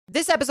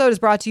This episode is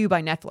brought to you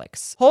by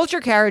Netflix. Hold your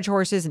carriage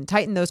horses and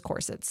tighten those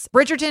corsets.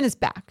 Bridgerton is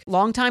back.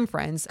 Longtime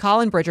friends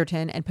Colin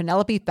Bridgerton and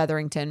Penelope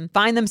Featherington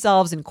find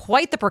themselves in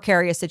quite the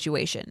precarious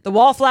situation. The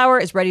wallflower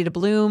is ready to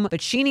bloom,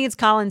 but she needs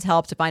Colin's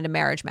help to find a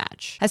marriage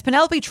match. Has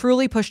Penelope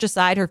truly pushed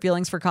aside her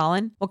feelings for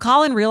Colin? Will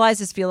Colin realize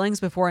his feelings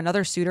before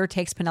another suitor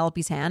takes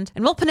Penelope's hand?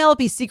 And will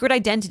Penelope's secret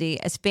identity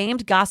as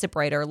famed gossip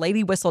writer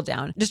Lady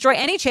Whistledown destroy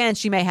any chance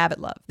she may have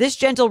at love? This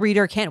gentle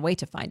reader can't wait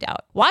to find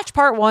out. Watch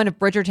part 1 of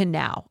Bridgerton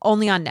now,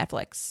 only on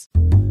Netflix.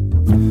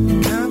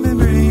 Come and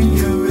bring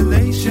your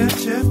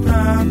relationship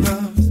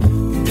problems,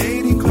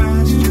 dating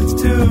questions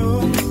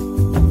too.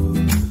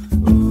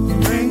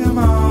 Bring them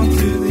all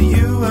to the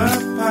U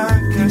Up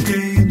Podcast.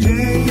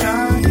 J&J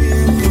are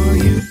here for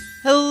you.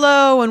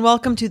 Hello and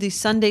welcome to the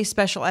Sunday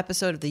special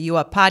episode of the U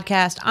Up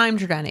Podcast. I'm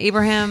Jordana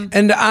Abraham.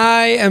 And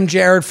I am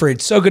Jared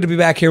Freed. So good to be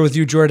back here with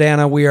you,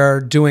 Jordana. We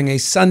are doing a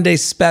Sunday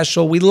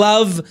special. We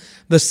love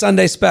the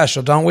Sunday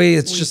special, don't we?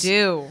 It's just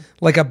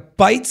like a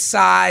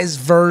bite-sized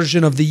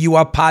version of the U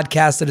Up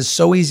Podcast that is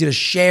so easy to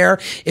share.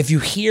 If you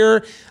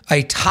hear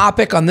a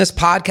topic on this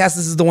podcast, this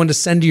is the one to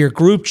send to your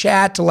group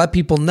chat to let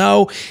people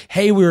know,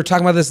 hey, we were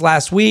talking about this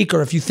last week.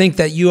 Or if you think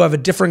that you have a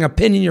differing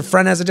opinion, your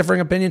friend has a differing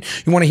opinion,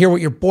 you want to hear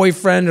what your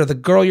boyfriend or the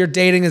girl you're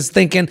dating is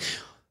thinking,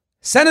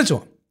 send it to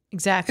them.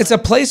 Exactly. It's a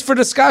place for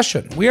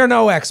discussion. We are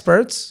no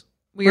experts.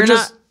 We're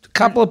just a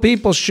couple of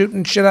people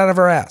shooting shit out of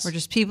our ass. We're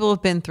just people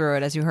who've been through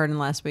it, as you heard in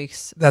last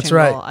week's That's jingle.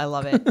 right. I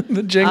love it.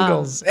 The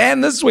jingles.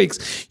 And this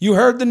week's. You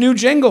heard the new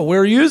jingle.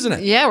 We're using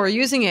it. Yeah, we're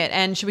using it.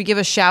 And should we give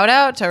a shout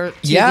out to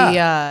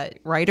the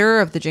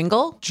writer of the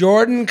jingle?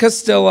 Jordan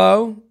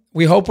Castillo.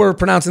 We hope we're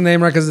pronouncing the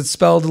name right because it's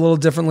spelled a little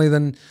differently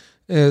than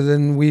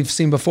we've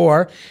seen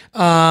before.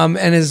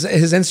 And his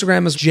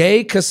Instagram is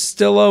J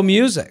Castillo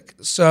Music.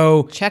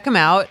 So check him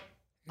out.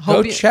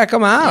 Check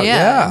him out.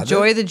 Yeah.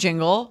 Enjoy the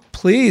jingle.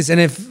 Please. And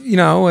if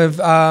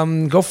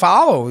go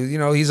follow,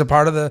 he's a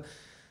part of the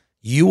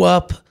U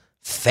Up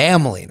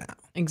family now.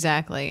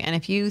 Exactly. And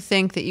if you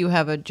think that you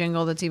have a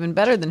jingle that's even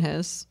better than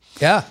his,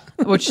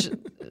 which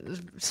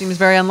seems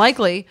very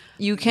unlikely,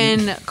 you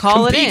can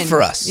call it in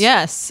for us.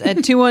 Yes,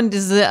 at 21.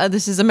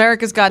 This is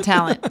America's Got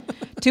Talent.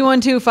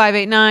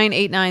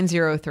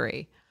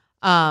 212-589-8903.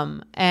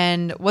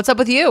 And what's up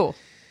with you,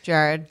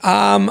 Jared?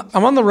 I'm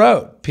on the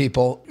road,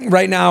 people.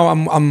 Right now,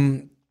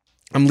 I'm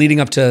leading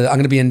up to. I'm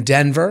going to be in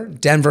Denver.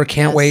 Denver,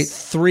 can't wait.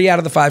 3 out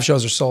of the 5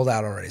 shows are sold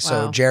out already.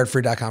 So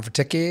jaredfree.com for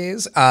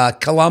tickets.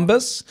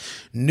 Columbus,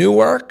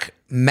 Newark,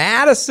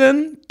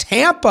 Madison,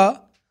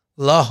 Tampa,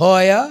 La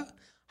Jolla,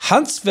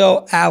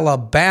 Huntsville,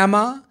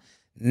 Alabama,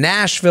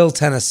 Nashville,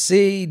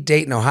 Tennessee,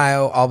 Dayton,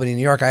 Ohio, Albany,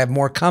 New York. I have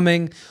more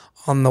coming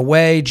on the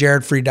way.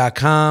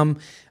 jaredfree.com.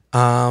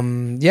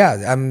 I'm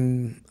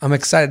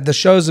excited. The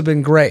shows have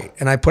been great.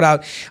 And I put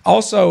out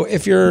also,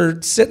 if you're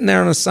sitting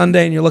there on a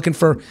Sunday and you're looking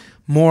for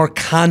more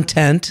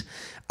content,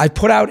 I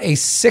put out a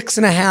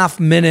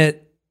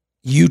 6.5-minute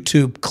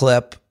YouTube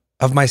clip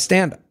of my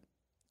stand-up.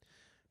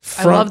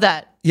 I love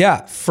that.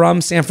 Yeah.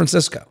 From San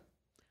Francisco.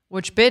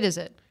 Which bit is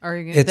it?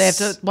 Or they have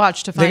to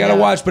watch to find out? They got to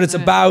watch, but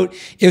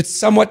it's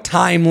somewhat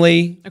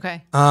timely.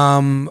 Okay.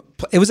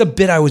 It was a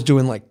bit I was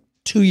doing like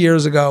 2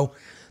 years ago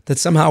that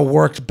somehow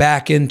worked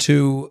back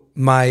into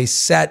my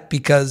set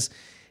because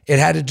it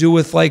had to do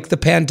with like the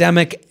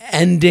pandemic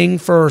ending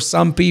for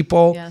some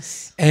people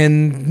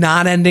and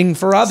not ending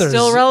for others.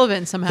 Still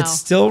relevant somehow. It's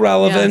still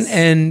relevant. Yes.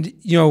 And,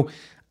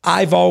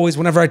 I've always,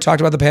 whenever I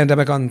talked about the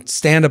pandemic on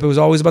stand-up, it was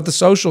always about the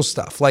social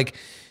stuff, like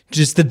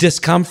just the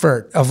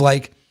discomfort of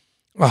like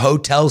a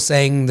hotel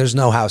saying there's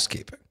no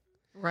housekeeping.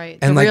 Right.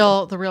 And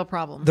the real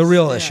problems. The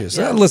real issues.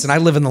 Yes. Listen, I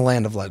live in the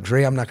land of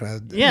luxury. I'm not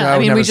going to. Yeah.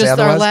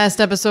 Our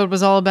last episode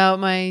was all about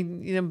my,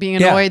 being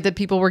annoyed that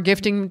people were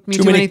gifting me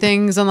too many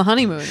things on the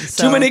honeymoon.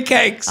 So too many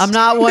cakes. I'm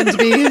not one to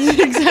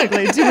be,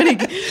 exactly. Too many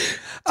cakes.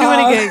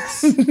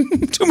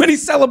 Too many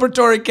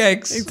celebratory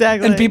cakes.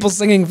 Exactly. And people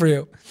singing for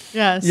you.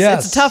 Yes.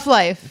 It's a tough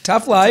life.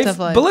 Tough life.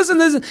 But listen,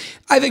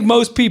 I think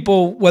most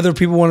people, whether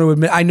people want to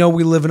admit, I know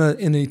we live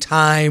in a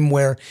time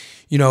where,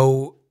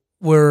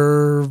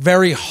 we're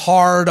very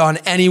hard on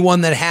anyone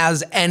that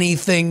has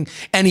anything,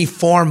 any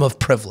form of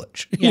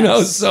privilege.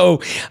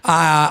 So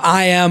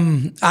I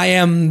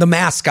am the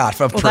mascot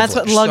of privilege. That's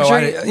what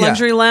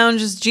luxury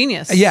lounge is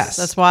genius. Yes,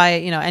 that's why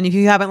and if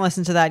you haven't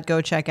listened to that, go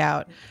check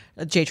out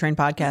J-Train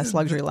Podcast,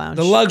 Luxury Lounge.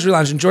 The Luxury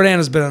Lounge, and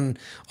Jordana's been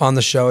on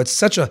the show. It's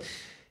such a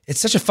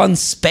fun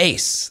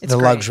space. It's the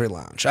great. Luxury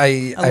Lounge.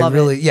 I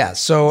really it.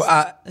 So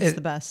it's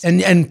the best.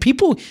 And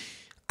people,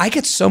 I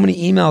get so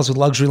many emails with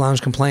Luxury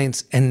Lounge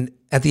complaints, and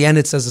at the end,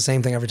 it says the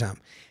same thing every time.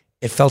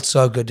 It felt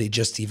so good to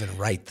just even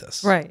write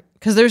this. Right.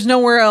 Because there's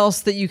nowhere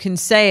else that you can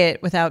say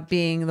it without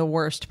being the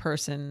worst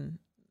person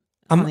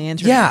on the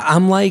internet. Yeah.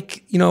 I'm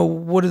like,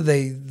 what are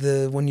they?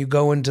 When you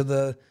go into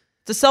the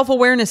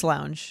self-awareness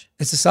lounge.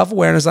 It's a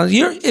self-awareness lounge.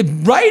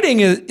 Writing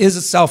is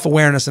a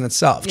self-awareness in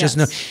itself. Yes. Just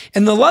know.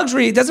 And the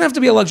luxury, it doesn't have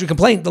to be a luxury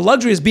complaint. The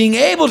luxury is being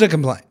able to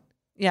complain.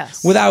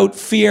 Yes. Without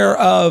fear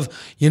of,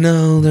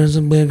 there's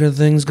some bigger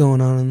things going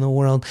on in the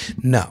world.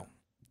 No.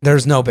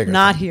 There's no bigger.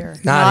 Not thing. here.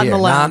 Not here. in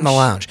the lounge. Not in the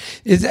lounge.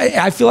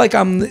 I feel like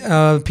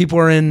people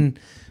are in.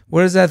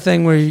 What is that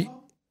thing where?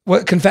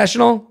 What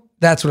confessional?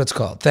 That's what it's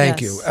called.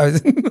 Thank Yes.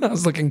 you. I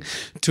was looking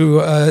to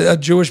a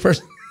Jewish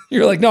person.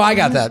 You're like, no, I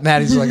got that.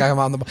 Maddie's like, I'm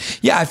on the.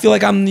 Yeah, I feel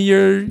like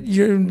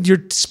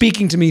you're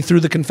speaking to me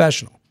through the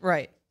confessional,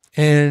 Right.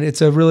 and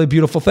it's a really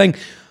beautiful thing.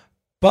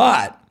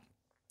 But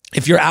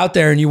if you're out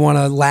there and you want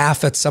to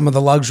laugh at some of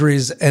the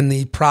luxuries and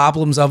the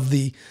problems of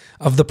the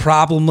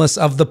problemless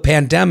of the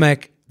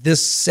pandemic,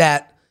 this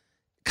set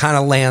kind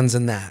of lands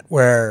in that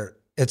where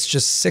it's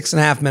just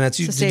 6.5 minutes.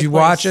 It's a Did safe you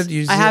watch place.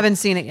 it? I haven't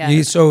seen it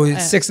yet. So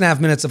it's 6.5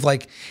 minutes of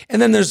like,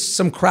 and then there's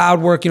some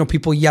crowd work,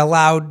 people yell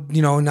out,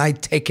 and I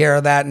take care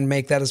of that and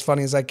make that as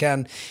funny as I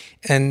can.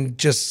 And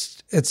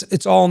just,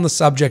 it's all on the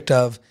subject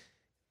of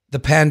the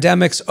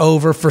pandemic's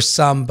over for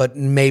some, but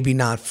maybe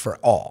not for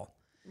all.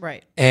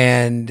 Right.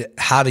 And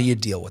how do you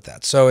deal with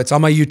that? So it's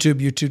on my YouTube,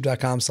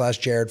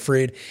 youtube.com/Jared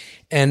Freid.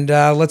 And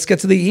let's get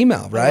to the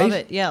email, right? I love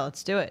it. Yeah,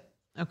 let's do it.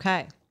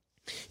 Okay.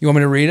 You want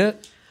me to read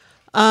it?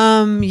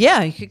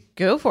 Yeah, you could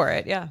go for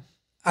it. Yeah.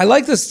 I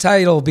like this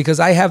title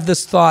because I have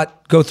this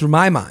thought go through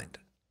my mind.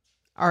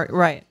 All right.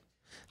 Right.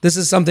 This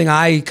is something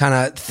I kind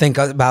of think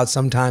about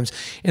sometimes.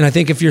 And I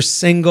think if you're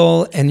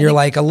single and you're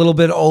like a little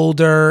bit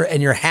older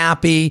and you're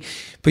happy,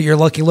 but you're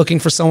looking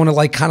for someone to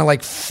like kind of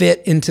like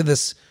fit into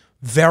this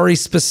very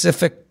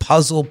specific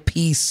puzzle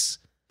piece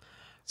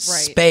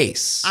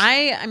space.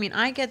 I mean,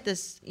 I get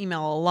this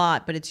email a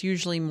lot, but it's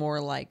usually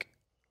more like,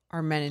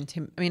 are men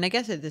I mean, I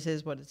guess this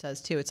is what it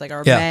says too. It's like,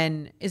 are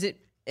men, is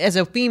it as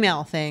a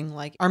female thing,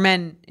 like, are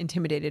men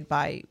intimidated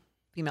by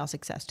female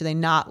success? Do they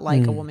not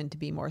like a woman to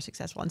be more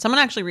successful? And someone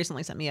actually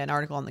recently sent me an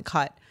article on The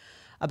Cut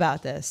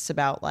about this,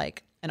 about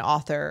like an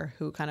author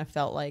who kind of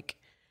felt like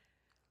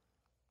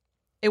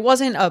it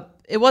wasn't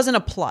a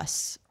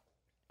plus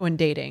when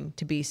dating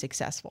to be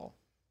successful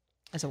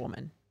as a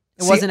woman.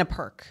 It wasn't a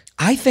perk.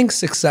 I think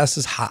success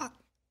is hot.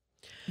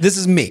 This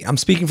is me. I'm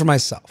speaking for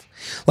myself.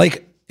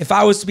 Like, if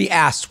I was to be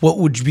asked, what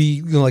would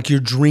be like your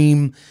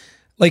dream?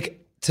 Like,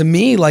 to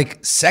me,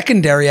 like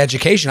secondary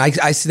education,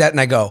 I see that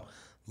and I go,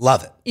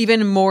 love it.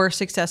 Even more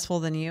successful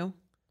than you.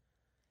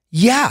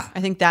 Yeah.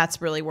 I think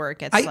that's really where it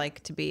gets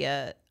like to be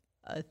a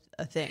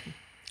thing.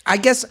 I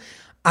guess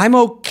I'm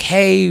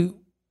okay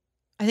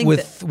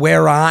with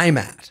where I'm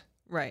at.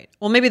 Right.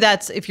 Well, maybe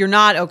that's, if you're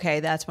not okay,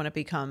 that's when it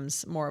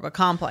becomes more of a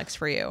complex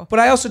for you. But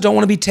I also don't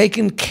want to be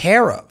taken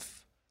care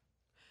of.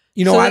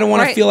 So I don't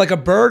want to feel like a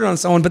burden on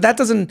someone, but that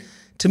doesn't,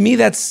 to me,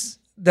 that's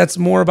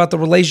more about the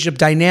relationship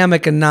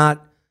dynamic and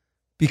not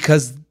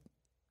because.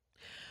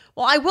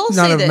 Well, I will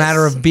not say a this,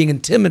 matter of being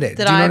intimidated.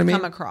 that Do you know I've what I mean?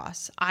 come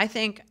across. I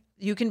think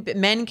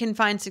men can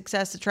find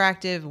success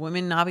attractive.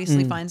 Women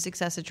obviously find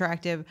success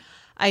attractive.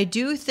 I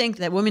do think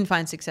that women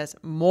find success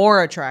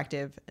more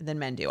attractive than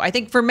men do. I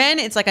think for men,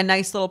 it's like a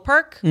nice little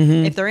perk.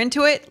 If they're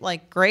into it,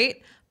 like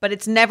great, but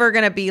it's never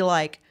going to be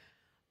like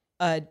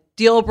a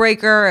deal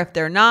breaker if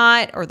they're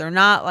not, or th're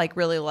not like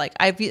really like,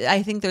 I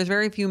think there's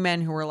very few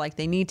men who are like,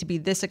 they need to be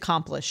this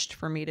accomplished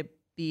for me to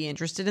be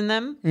interested in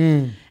them.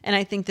 And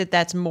I think that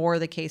that's more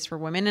the case for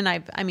women. And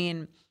I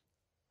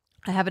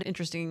have an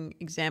interesting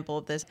example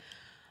of this.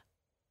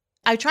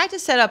 I tried to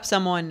set up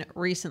someone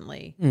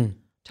recently,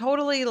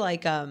 totally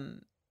like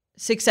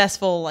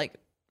successful, like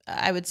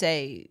I would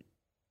say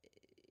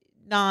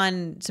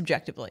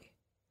non-subjectively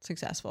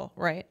successful,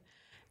 right?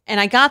 And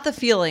I got the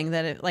feeling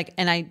that it like,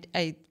 and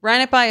I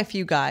ran it by a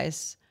few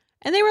guys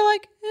and they were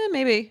like,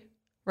 maybe,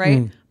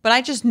 right? But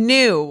I just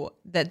knew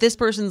that this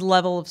person's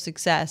level of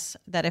success,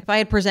 that if I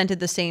had presented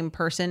the same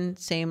person,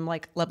 same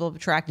like level of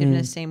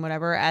attractiveness, same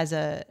whatever, as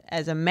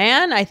a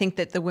man, I think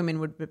that the women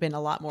would have been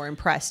a lot more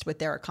impressed with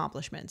their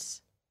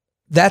accomplishments.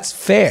 That's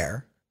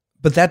fair,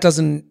 but that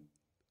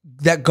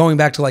going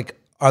back to like,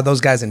 are those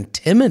guys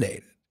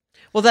intimidated?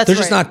 Well, they're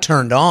just not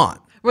turned on.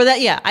 Well,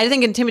 I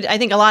think I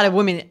think a lot of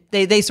women,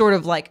 they sort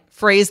of like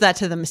phrase that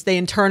to them. They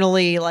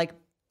internally like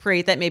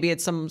create that. Maybe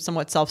it's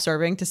somewhat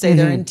self-serving to say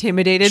they're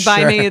intimidated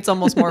by me. It's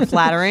almost more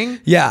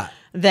flattering. Yeah.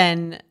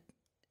 Than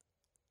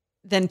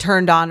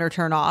turned on or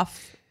turn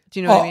off. Do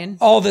you know what I mean?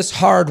 All this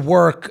hard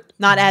work.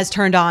 Not as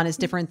turned on is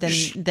different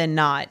than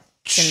not.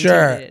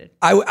 Sure.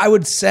 I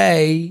would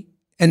say,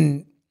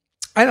 and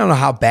I don't know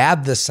how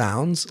bad this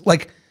sounds,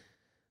 like,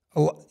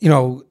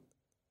 throughout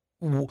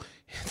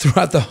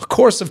the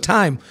course of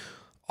time,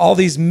 all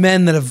these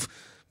men that have,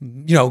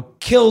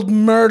 killed,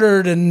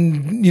 murdered,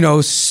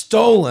 and,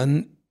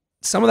 stolen,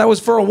 some of that was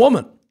for a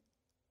woman.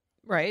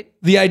 Right.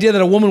 The idea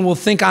that a woman will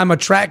think I'm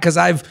attracted because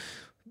I've,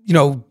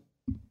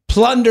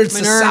 plundered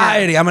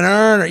society. I'm an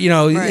earner,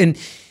 right. And,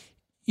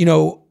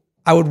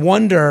 I would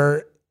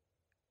wonder,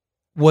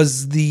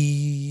 was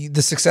the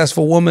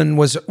successful woman,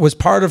 was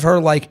part of her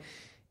like,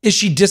 is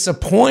she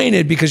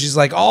disappointed because she's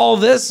like all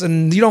this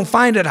and you don't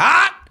find it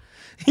hot?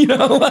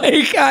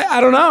 Like, I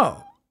don't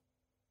know.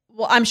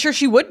 Well, I'm sure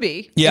she would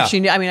be. Yeah. If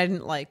she knew, I mean, I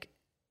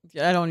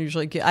don't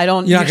usually give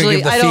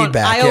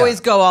feedback. I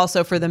always go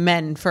also for the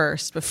men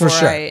first before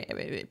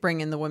I bring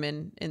in the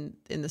women in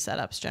the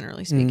setups,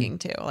 generally speaking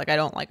too. Like, I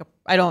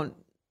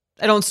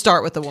I don't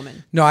start with the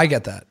woman. No, I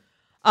get that.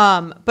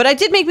 But it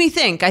did make me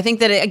think. I think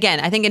that,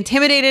 I think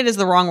intimidated is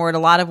the wrong word. A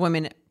lot of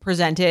women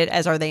present it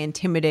as, are they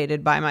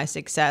intimidated by my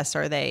success?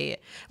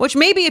 Which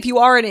maybe if you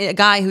are a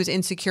guy who's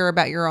insecure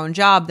about your own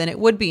job, then it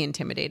would be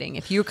intimidating.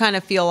 If you kind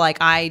of feel like,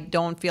 I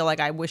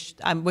wish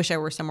I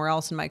were somewhere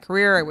else in my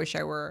career. I wish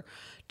I were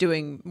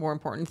doing more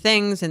important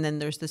things. And then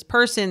there's this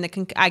person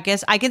that I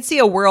can see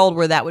a world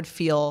where that would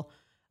feel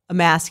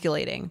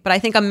emasculating. But I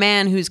think a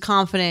man who's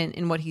confident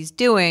in what he's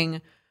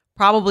doing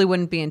probably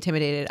wouldn't be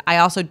intimidated.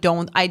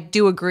 I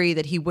do agree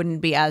that he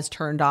wouldn't be as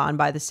turned on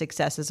by the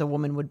success as a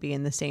woman would be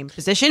in the same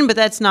position, but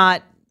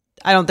I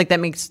don't think that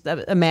makes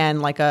a man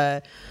like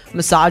a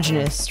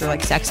misogynist or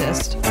like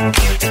sexist.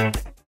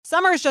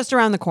 Summer is just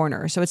around the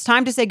corner, so it's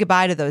time to say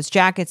goodbye to those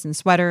jackets and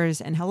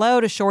sweaters and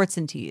hello to shorts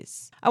and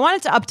tees. I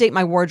wanted to update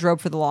my wardrobe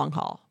for the long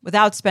haul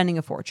without spending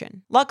a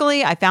fortune.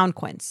 Luckily, I found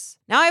Quince.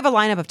 Now I have a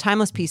lineup of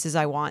timeless pieces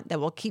I want that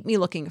will keep me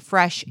looking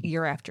fresh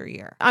year after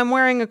year. I'm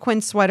wearing a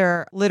Quince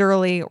sweater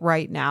literally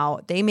right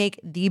now. They make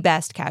the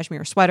best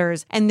cashmere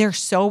sweaters and they're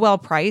so well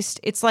priced.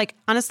 It's like,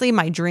 honestly,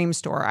 my dream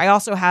store. I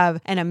also have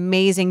an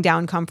amazing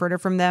down comforter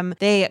from them.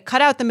 They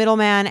cut out the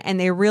middleman and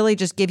they really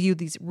just give you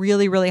these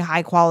really, really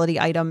high quality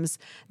items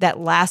that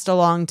last a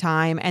long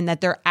time and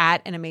that they're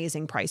at an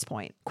amazing price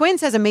point.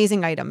 Quince has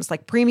amazing items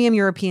like premium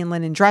European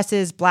linen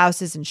dresses,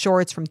 blouses, and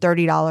shorts from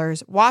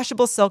 $30,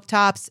 washable silk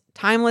tops,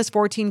 timeless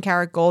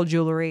 14-karat gold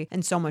jewelry,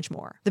 and so much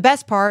more. The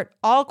best part,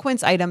 all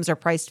Quince items are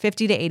priced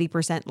 50 to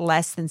 80%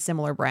 less than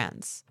similar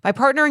brands. By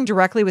partnering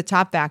directly with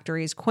top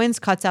factories, Quince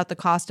cuts out the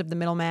cost of the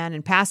middleman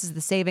and passes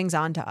the savings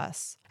on to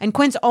us. And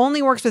Quince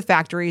only works with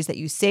factories that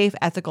use safe,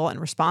 ethical,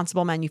 and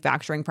responsible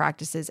manufacturing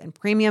practices and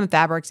premium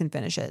fabrics and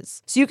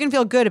finishes, so you can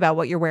feel good about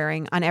what you're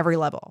wearing on every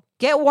level.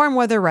 Get warm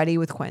weather ready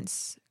with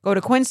Quince. Go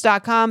to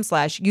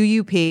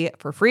quince.com/UUP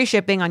for free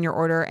shipping on your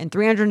order and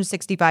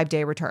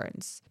 365-day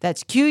returns.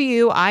 That's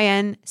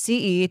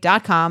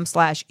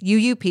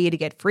QUINCE.com/UUP to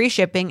get free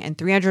shipping and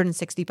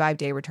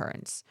 365-day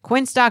returns.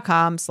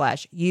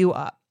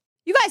 Quince.com/UUP.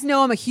 You guys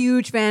know I'm a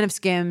huge fan of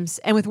Skims,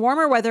 and with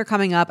warmer weather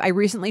coming up, I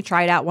recently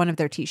tried out one of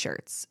their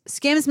t-shirts.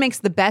 Skims makes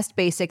the best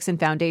basics and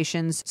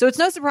foundations, so it's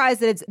no surprise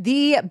that it's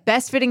the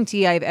best fitting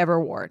tee I've ever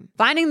worn.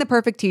 Finding the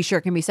perfect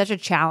t-shirt can be such a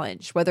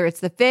challenge, whether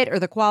it's the fit or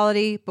the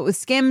quality, but with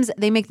Skims,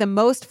 they make the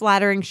most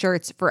flattering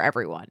shirts for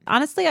everyone.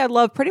 Honestly, I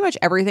love pretty much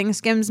everything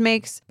Skims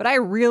makes, but I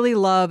really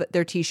love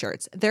their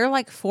t-shirts. They're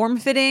like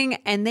form-fitting,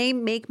 and they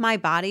make my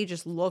body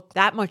just look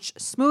that much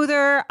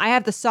smoother. I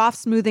have the soft,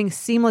 smoothing,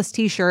 seamless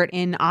t-shirt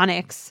in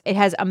Onyx. It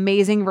has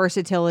amazing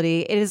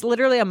versatility. It is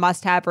literally a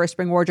must-have for a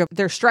spring wardrobe.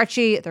 They're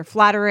stretchy, they're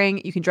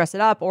flattering, you can dress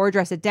it up or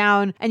dress it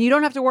down, and you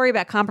don't have to worry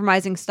about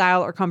compromising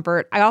style or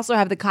comfort. I also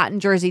have the cotton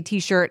jersey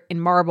t-shirt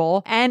in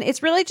marble, and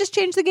it's really just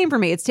changed the game for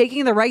me. It's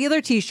taking the regular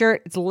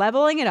t-shirt, it's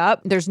leveling it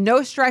up, there's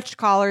no stretched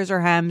collars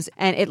or hems,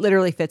 and it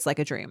literally fits like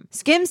a dream.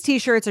 Skims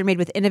t-shirts are made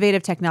with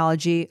innovative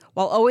technology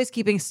while always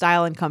keeping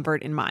style and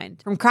comfort in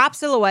mind. From crop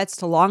silhouettes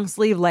to long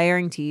sleeve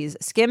layering tees,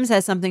 Skims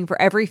has something for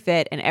every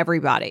fit and every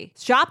body.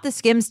 Shop the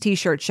Skims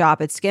t-shirt shop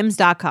at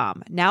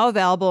skims.com, now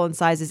available in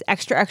sizes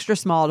extra, extra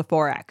small to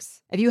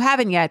 4X. If you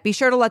haven't yet, be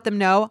sure to let them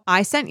know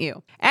I sent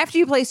you. After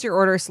you place your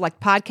order, select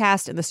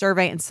podcast in the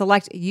survey and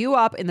select You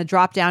Up in the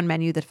drop-down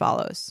menu that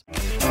follows.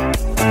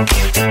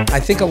 I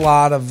think a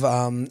lot of,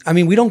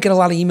 we don't get a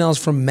lot of emails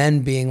from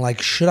men being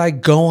like, should I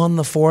go on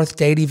the fourth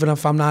date even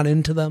if I'm not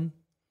into them?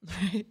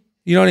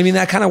 You know what I mean?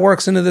 That kind of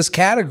works into this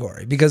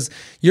category because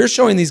you're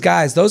showing these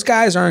guys, those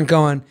guys aren't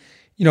going,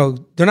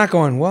 they're not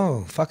going,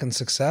 whoa, fucking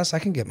success. I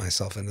can get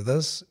myself into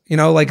this.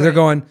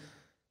 Right.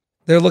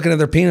 They're looking at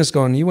their penis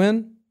going, you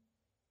in?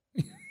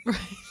 Right.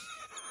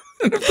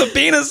 And if the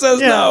penis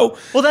says no,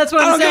 well, that's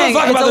what I'm saying. Give a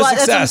fuck about the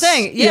success. That's what I'm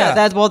saying. Yeah.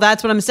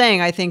 That's what I'm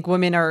saying. I think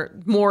women are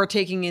more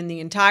taking in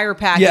the entire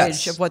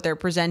package of what they're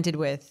presented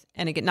with.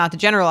 And again, not to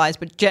generalize,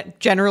 but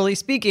generally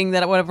speaking,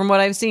 from what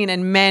I've seen,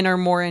 and men are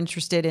more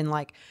interested in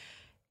like,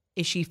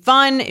 is she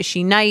fun? Is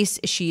she nice?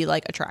 Is she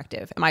like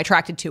attractive? Am I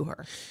attracted to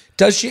her?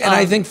 Does she? And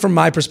I think from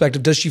my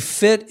perspective, does she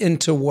fit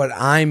into what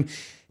I'm?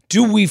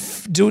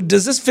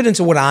 Does this fit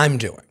into what I'm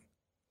doing?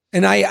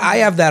 And I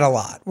have that a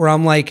lot where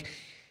I'm like,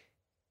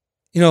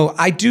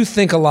 I do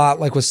think a lot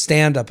like with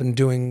stand up and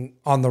doing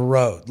on the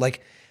road. Like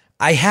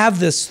I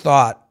have this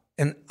thought,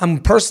 and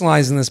I'm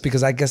personalizing this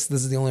because I guess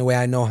this is the only way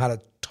I know how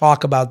to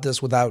talk about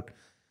this without.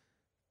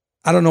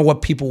 I don't know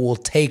what people will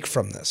take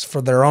from this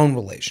for their own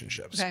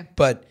relationships,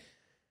 but.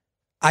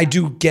 I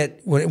do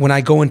get when I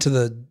go into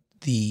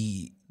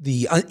the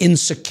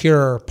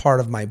insecure part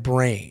of my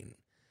brain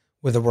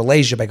with a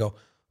relationship, I go,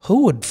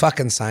 who would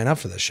fucking sign up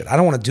for this shit? I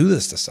don't want to do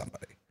this to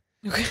somebody.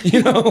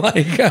 You know,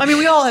 like I mean,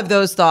 we all have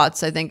those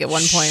thoughts, I think, at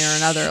one point or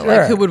another. Sure.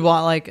 Like, who would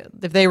want, like,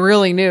 if they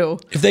really knew?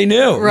 if they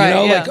knew, Right, you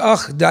know, yeah. like,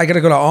 oh, I got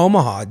to go to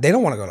Omaha. They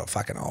don't want to go to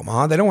fucking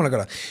Omaha. They don't want to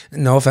go to.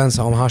 No offense,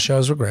 Omaha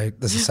shows were great.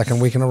 This is the second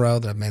week in a row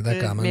that I've made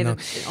that comment. Made No. an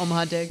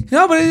Omaha dig.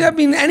 No, but I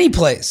mean, any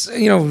place.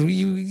 You know,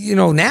 you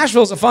know,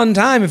 Nashville's a fun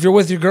time if you're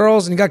with your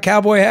girls and you got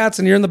cowboy hats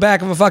and you're in the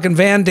back of a fucking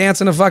van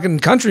dancing to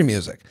fucking country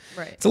music.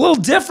 Right. It's a little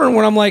different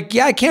when I'm like,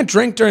 yeah, I can't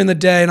drink during the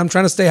day and I'm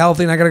trying to stay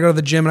healthy and I got to go to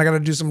the gym and I got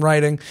to do some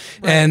writing.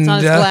 And It's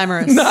not as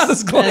glamorous. Not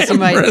as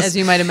glamorous. As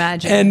you might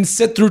imagine. And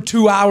sit through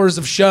 2 hours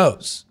of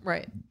shows.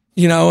 Right.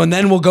 You know, and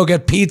then we'll go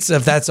get pizza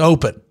if that's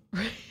open.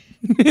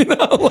 You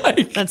know,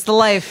 like That's the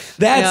life.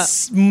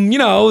 that's you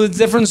know, a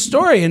different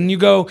story. And you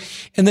go,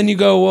 and then you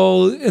go,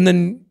 well, and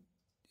then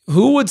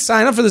who would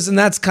sign up for this? And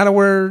that's kind of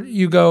where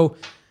you go.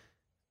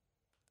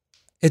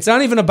 It's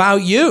not even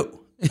about you.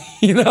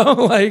 You know,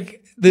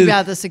 like the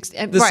About the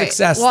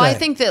success Well, I thing.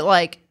 think that,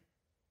 like,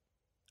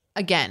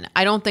 again,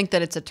 I don't think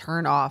that it's a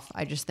turn off.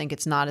 I just think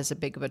it's not as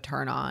big of a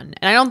turn on.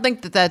 And I don't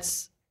think that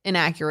that's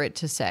inaccurate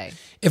to say.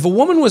 If a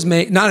woman was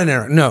making, not an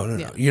error,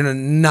 no, you're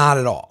not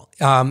at all.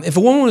 If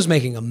a woman was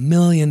making $1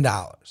 million,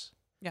 Yeah.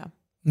 $1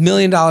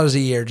 million a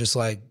year, just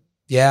like,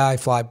 yeah, I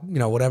fly, you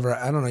know, whatever.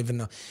 I don't even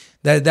know.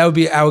 That would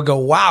be, I would go,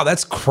 wow,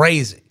 that's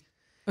crazy.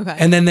 Okay.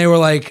 And then they were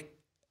like,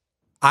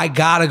 I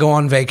gotta go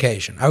on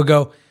vacation. I would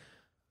go,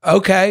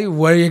 okay,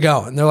 where are you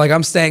going? They're like,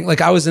 I'm staying,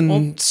 like I was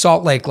in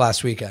Salt Lake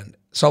last weekend.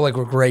 Salt Lake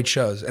were great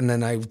shows. And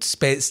then I would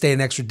stay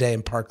an extra day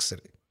in Park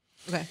City.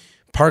 Okay.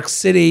 Park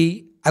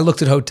City, I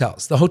looked at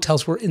hotels. The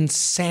hotels were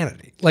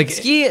insanity. Like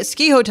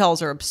Ski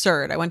hotels are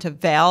absurd. I went to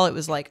Vail. It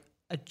was like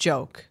a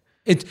joke.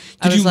 did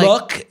was you like-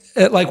 look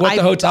at like what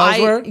the hotels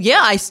were?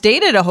 Yeah, I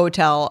stayed at a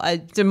hotel.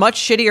 It's a much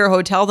shittier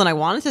hotel than I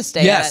wanted to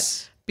stay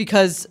Yes. at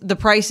because the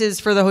prices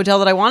for the hotel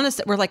that I wanted to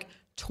stay were like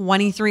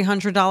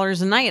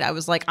 $2,300 a night. I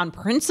was like, on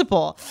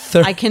principle,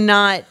 I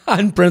cannot.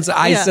 On Prince,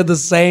 I Yeah. said the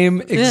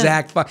same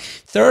exact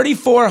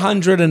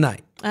 $3,400 a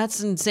night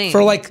That's insane.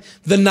 for like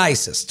the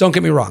nicest. Don't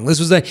get me wrong. This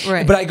was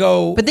Right. but I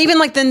go, But even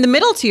like then the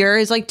middle tier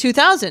is like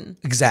 2,000.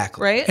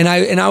 exactly. Right? And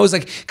I was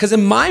like, because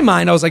in my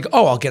mind, I was like,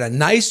 oh, I'll get a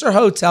nicer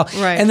hotel.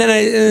 Right. And then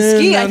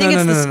Ski. no, I think no,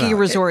 it's no, the no, ski no.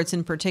 resorts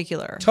in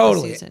particular. this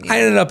Totally. season, I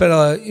yeah. ended up at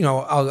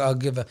I'll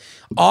give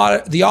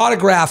the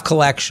autograph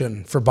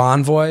collection for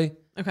Bonvoy.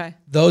 Okay.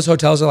 Those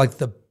hotels are like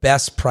the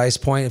best price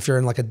point if you're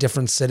in like a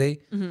different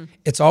city.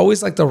 It's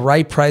always like the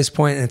right price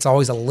point and it's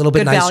always a little bit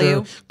Good nicer.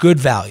 value. Good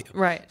value.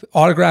 Right.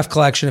 Autograph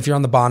collection, if you're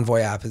on the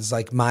Bonvoy app, is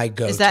like my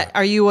go-to.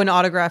 Are you an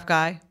autograph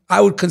guy? I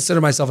would consider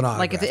myself an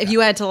autograph. Like if you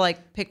had to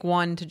like pick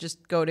one to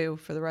just go to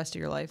for the rest of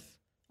your life.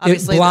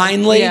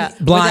 blindly?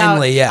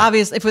 Blindly, yeah.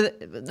 Obviously,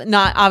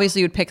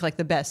 obviously, you would pick like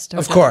the best,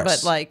 Of hotel,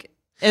 course. but like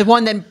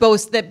one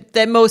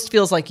that most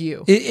feels like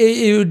you.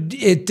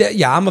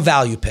 Yeah, I'm a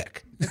value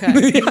pick. Okay.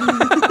 That's you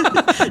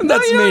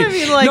know me. what I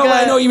mean? Like,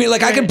 I know what you mean.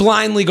 Like I could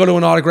blindly go to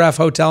an autograph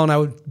hotel and I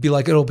would be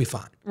like, it'll be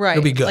fine. Right.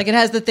 It'll be good. Like it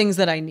has the things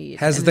that I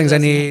need. Has the and it things I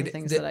doesn't have need. The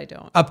things that I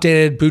don't.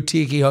 Updated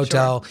boutique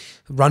hotel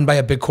run by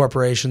a big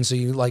corporation, so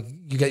you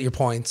get your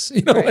points.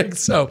 You know, Right. like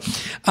so.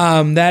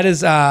 That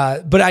is.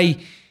 But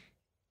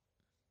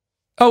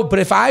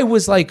if I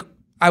was like,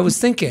 I was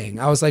thinking,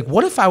 I was like,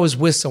 what if I was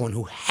with someone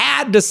who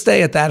had to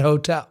stay at that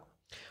hotel?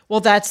 Well,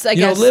 that's I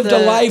You know, guess lived a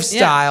yeah.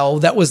 lifestyle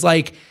that was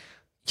like,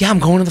 yeah, I'm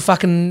going to the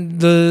fucking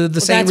the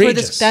St.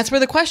 Regis. That's where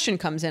the question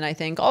comes in, I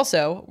think,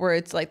 also, where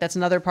it's like, that's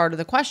another part of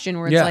the question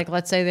where it's Yeah. like,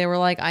 let's say they were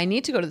like, I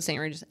need to go to the St.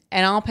 Regis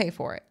and I'll pay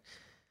for it.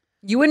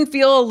 You wouldn't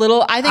feel a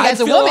little, I think I'd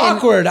as a feel woman,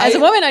 awkward. as a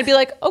woman, I'd be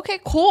like, okay,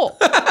 cool.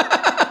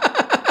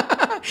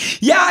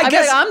 Yeah, I I'd be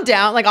guess. like, I'm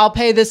down. Like, I'll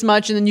pay this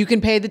much and then you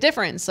can pay the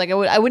difference. Like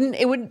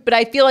but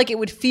I feel like it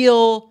would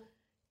feel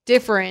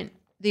different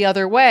the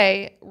other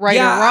way, right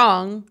Yeah, or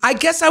wrong. I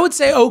guess I would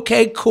say,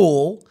 okay,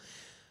 cool.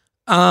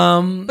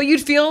 But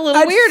you'd feel a little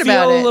I'd weird feel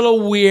about a it.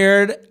 little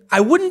weird.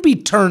 I wouldn't be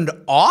turned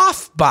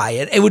off by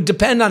it. It would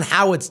depend on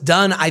how it's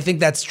done. I think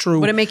that's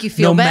true. Would it make you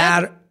feel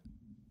bad?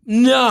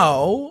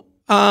 No.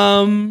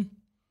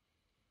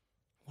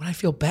 Would I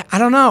feel bad? I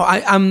don't know.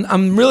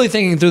 I'm really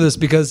thinking through this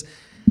because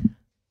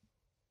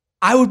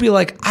I would be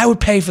like, I would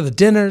pay for the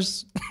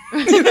dinners.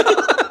 You know?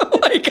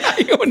 Like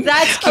I wouldn't,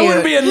 That's I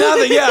wouldn't cute. be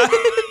another. Yeah.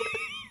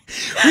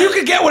 You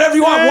could get whatever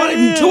you want.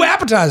 One, 2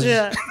 appetizers.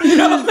 Yeah. You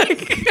know,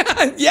 like,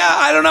 yeah,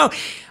 I don't know.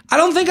 I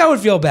don't think I would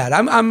feel bad.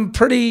 I'm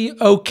pretty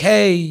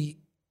okay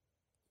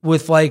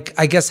with like,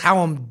 I guess how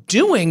I'm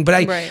doing,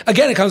 but Right.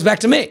 again, it comes back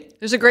to me.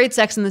 There's a great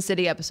Sex and the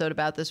City episode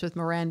about this with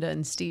Miranda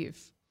and Steve.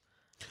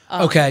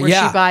 Okay, where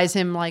yeah. she buys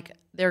him like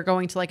they're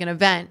going to like an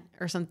event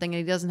or something,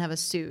 and he doesn't have a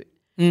suit,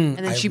 and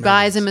then I she remember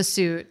buys this. him a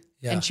suit,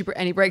 Yeah. and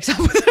he breaks up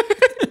with her.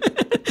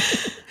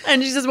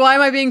 And she says, "Why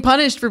am I being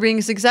punished for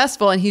being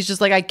successful?" And he's just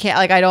like, "I can't.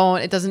 Like, I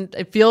don't. It doesn't.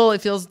 It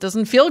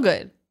doesn't feel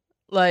good.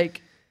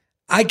 Like,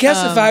 I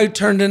guess if I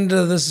turned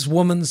into this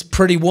woman's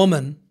pretty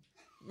woman,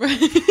 big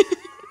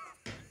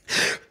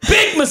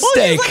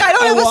mistake. She's like, I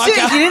don't have a walk suit.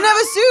 out- He didn't have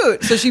a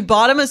suit, so she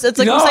bought him a. It's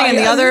like No, I'm saying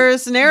in the I- other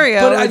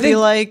scenario, But it would be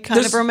like kind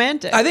of there's-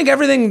 romantic. I think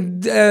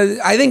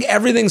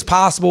everything's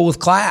possible with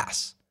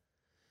class.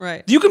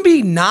 Right. You can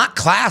be not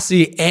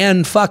classy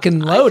and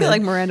fucking I loaded. feel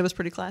like Miranda was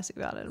pretty classy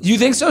about it. You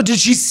think so? Did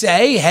she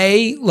say,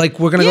 hey, like,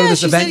 we're going to go to this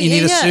she event, said, you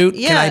need a suit?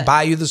 yeah. Can I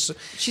buy you the suit?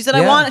 She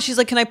said, she's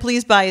like, can I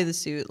please buy you the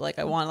suit? Like,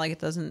 I want, like,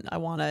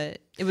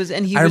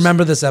 I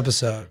remember this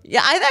episode.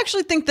 Yeah, I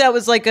actually think that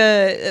was like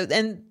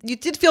and you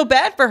did feel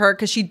bad for her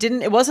because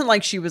it wasn't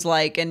like she was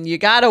like, and you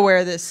got to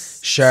wear this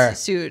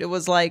suit. It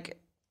was like,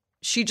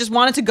 she just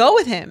wanted to go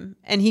with him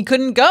and he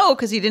couldn't go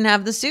because he didn't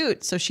have the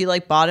suit. So she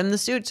like bought him the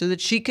suit so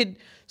that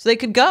they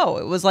could go.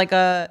 It was like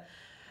it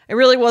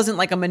really wasn't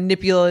like a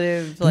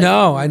manipulative, like,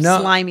 I know.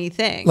 slimy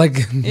thing.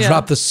 Like,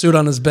 drop the suit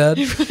on his bed.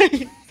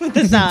 Put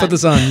this on. Put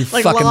this on, you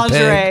like fucking lingerie.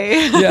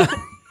 pig. Yeah.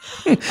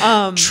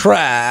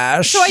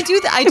 Trash. So I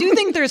do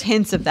think there's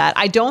hints of that.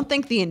 I don't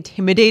think the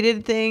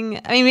intimidated thing.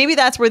 I mean, maybe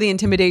that's where the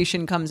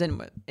intimidation comes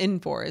in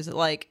for. Is it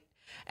like,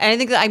 and I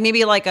think that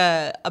maybe like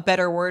a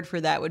better word for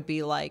that would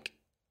be like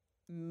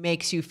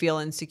makes you feel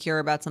insecure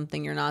about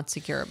something you're not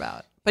secure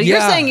about. But you're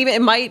saying even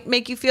it might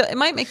make you feel a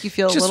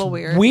little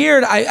weird.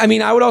 Weird. I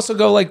mean, I would also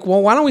go like,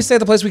 well, why don't we stay at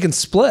the place we can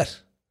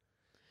split?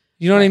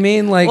 You know what I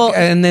mean? Like,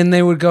 and then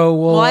they would go,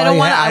 well, I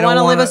want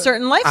to live a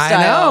certain lifestyle.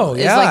 I know.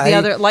 It's like the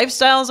other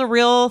lifestyle is a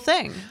real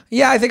thing.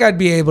 Yeah, I think I'd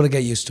be able to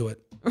get used to it.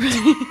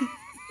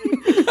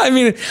 I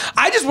mean,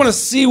 I just want to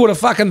see what a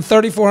fucking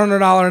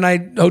 $3,400 a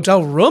night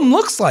hotel room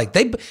looks like.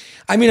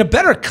 It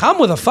better come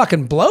with a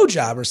fucking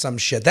blowjob or some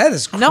shit. That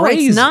is crazy. No,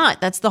 it's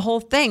not. That's the whole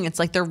thing. It's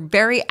like they're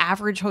very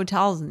average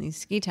hotels in these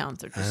ski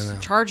towns. They're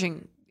just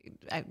charging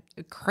a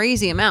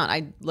crazy amount.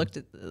 I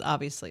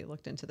obviously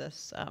looked into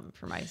this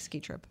for my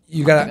ski trip.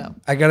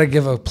 I gotta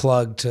give a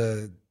plug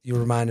to. You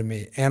reminded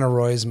me, Anna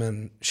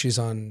Roisman. She's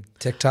on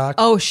TikTok.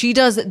 Oh, she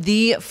does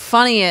the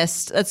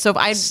funniest. That's so.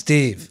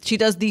 Steve. She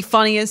does the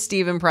funniest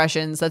Steve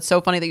impressions. That's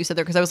so funny that you said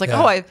there because I was like,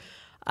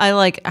 I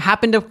like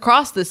happened to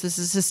cross this. This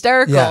is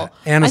hysterical. Yeah,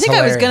 Anna's I think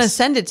hilarious. I was gonna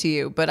send it to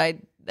you, but I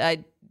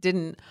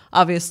didn't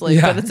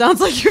obviously. But it sounds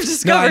like you've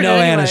discovered. No, I know it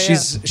anyway, Anna.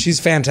 She's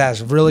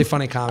fantastic. Really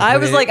funny comic. I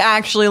was like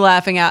actually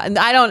laughing out, and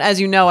I don't,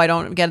 as you know, I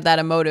don't get that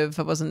emotive.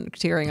 I wasn't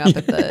tearing up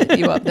at the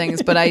you up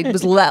things, but I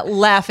was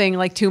laughing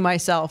like to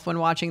myself when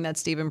watching that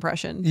Steve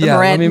impression.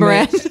 Miranda.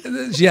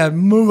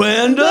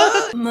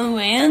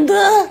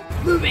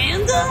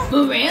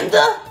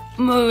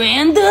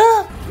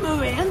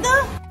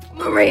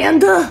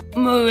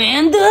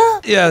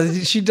 Miranda. Yeah,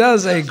 she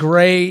does a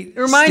great.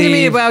 It reminded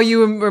me of how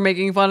you were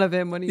making fun of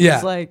him when he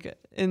was like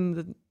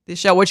in the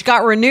show, which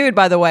got renewed,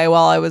 by the way,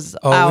 while I was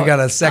out. We got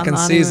a second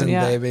season,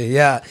 baby.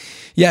 Yeah.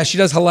 She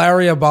does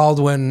Hilaria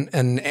Baldwin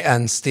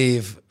and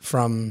Steve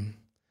from.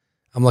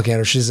 I'm looking at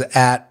her. She's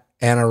at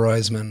Anna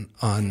Roisman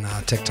on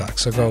TikTok.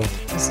 So go.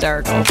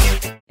 Hysterical.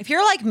 If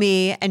you're like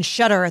me and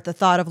shudder at the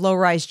thought of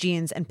low-rise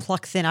jeans and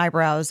pluck thin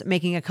eyebrows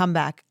making a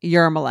comeback,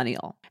 you're a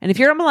millennial. And if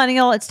you're a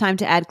millennial, it's time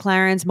to add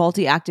Clarins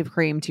Multi-Active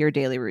Cream to your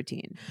daily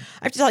routine.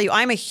 I have to tell you,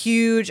 I'm a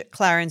huge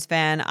Clarins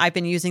fan. I've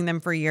been using them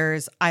for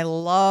years. I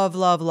love,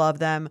 love, love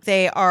them.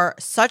 They are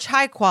such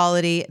high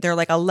quality. They're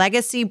like a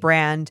legacy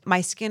brand.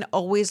 My skin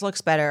always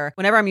looks better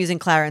whenever I'm using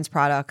Clarins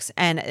products,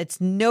 and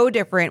it's no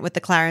different with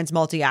the Clarins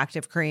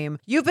Multi-Active Cream.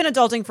 You've been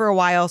adulting for a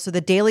while, so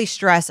the daily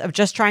stress of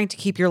just trying to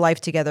keep your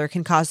life together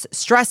can cause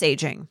stress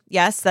aging.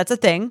 Yes, that's a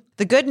thing.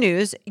 The good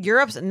news,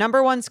 Europe's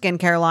 #1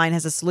 skincare line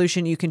has a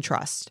solution you can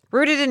trust.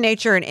 Rooted in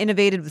nature and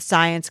innovated with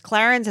science,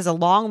 Clarins has a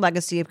long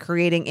legacy of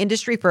creating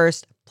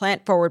industry-first,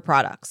 plant-forward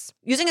products.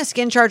 Using a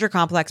skin charger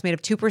complex made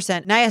of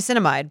 2%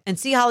 niacinamide and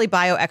sea holly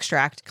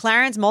bioextract,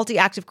 Clarins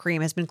Multi-Active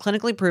Cream has been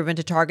clinically proven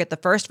to target the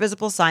first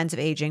visible signs of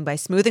aging by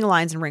smoothing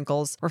lines and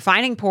wrinkles,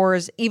 refining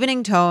pores,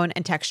 evening tone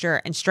and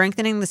texture, and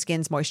strengthening the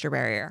skin's moisture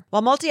barrier.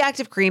 While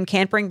Multi-Active Cream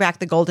can't bring back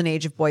the golden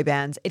age of boy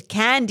bands, it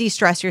can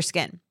de-stress your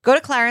skin. Go to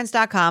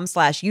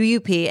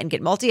clarins.com/UUP and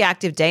get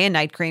Multi-Active Day and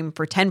Night Cream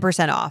for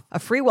 10% off, a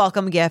free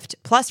welcome gift,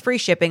 plus free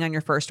shipping on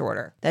your first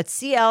order. That's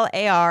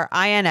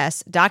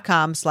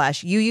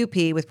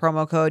clarins.com/UUP with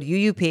promo code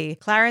UUP,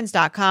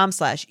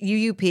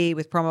 clarins.com/UUP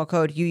with promo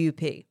code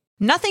UUP.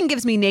 Nothing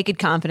gives me naked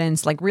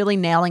confidence like really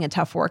nailing a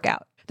tough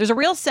workout. There's a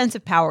real sense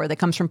of power that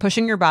comes from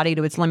pushing your body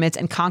to its limits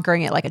and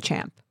conquering it like a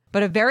champ.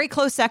 But a very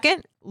close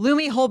second,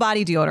 Lumi Whole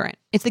Body Deodorant.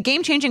 It's the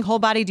game-changing whole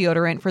body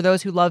deodorant for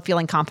those who love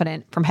feeling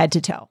confident from head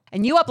to toe.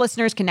 And You Up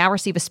listeners can now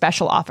receive a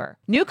special offer.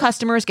 New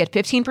customers get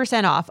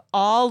 15% off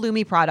all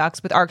Lumi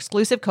products with our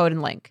exclusive code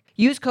and link.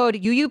 Use code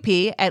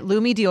UUP at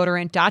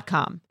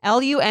LumiDeodorant.com.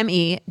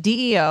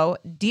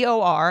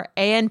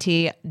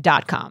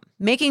 LumiDeodorant.com.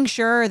 Making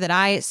sure that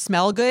I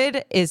smell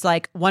good is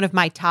like one of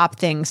my top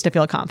things to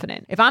feel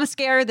confident. If I'm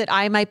scared that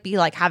I might be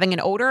like having an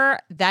odor,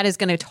 that is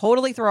going to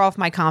totally throw off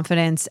my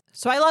confidence.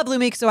 So I love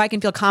Lumi so I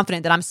can feel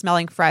confident that I'm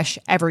smelling fresh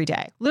every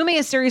day. Lumi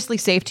is seriously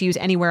safe to use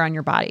anywhere on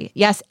your body.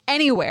 Yes,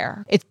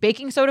 anywhere. It's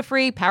baking soda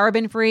free,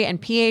 paraben free,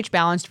 and pH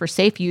balanced for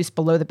safe use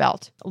below the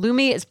belt.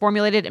 Lumi is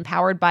formulated and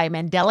powered by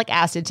mandelic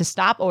acid to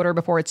stop odor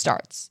before it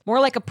starts. More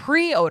like a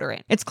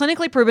pre-odorant. It's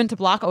clinically proven to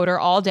block odor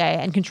all day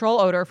and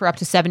control odor for up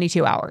to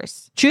 72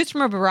 hours. Choose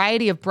from a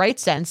variety of bright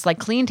scents like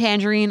clean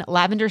tangerine,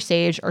 lavender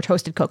sage, or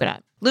toasted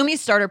coconut.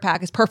 Lumi's starter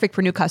pack is perfect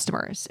for new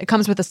customers. It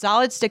comes with a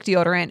solid stick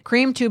deodorant,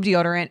 cream tube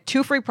deodorant,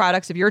 2 free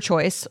products of your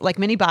choice, like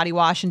mini body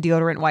wash and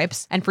deodorant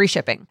wipes, and free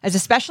shipping. As a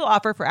special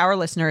offer for our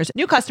listeners,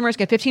 new customers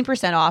get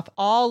 15% off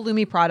all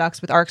Lumi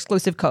products with our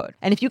exclusive code.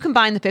 And if you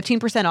combine the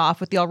 15% off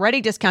with the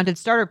already discounted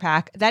starter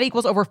pack, that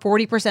equals over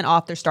 40%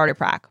 off their starter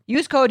pack.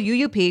 Use code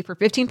UUP for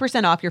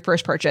 15% off your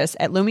first purchase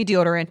at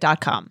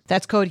lumideodorant.com.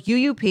 That's code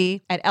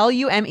UUP at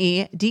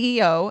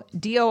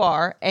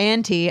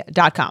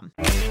LUMEDEODORANT.com.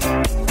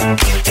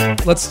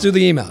 Let's do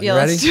the email. You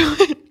ready? Let's do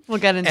it. We'll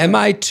get into Am it.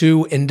 I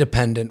too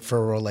independent for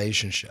a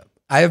relationship?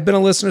 I have been a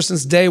listener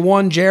since day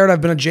one. Jared, I've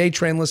been a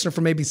J-Train listener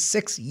for maybe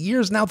 6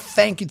 years now.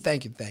 Thank you.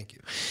 Thank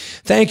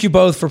you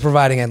both for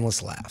providing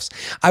endless laughs.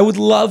 I would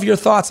love your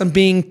thoughts on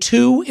being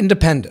too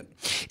independent.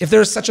 If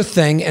there is such a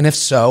thing, and if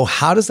so,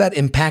 how does that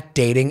impact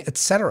dating,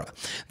 etc.?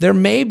 There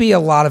may be a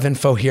lot of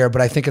info here,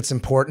 but I think it's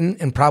important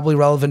and probably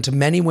relevant to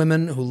many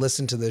women who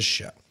listen to this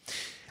show.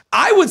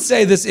 I would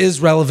say this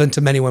is relevant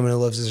to many women who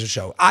live this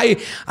show. I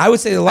would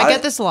say a lot. I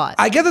get this a lot.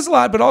 I get this a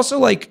lot, but also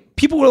like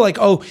people were like,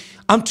 "Oh,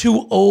 I'm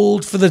too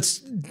old for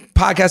this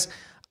podcast."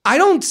 I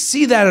don't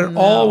see that at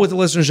all with the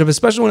listenership,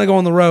 especially when I go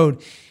on the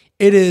road.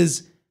 It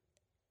is,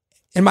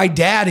 and my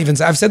dad even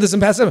said, I've said this in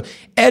past episodes,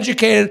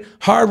 educated,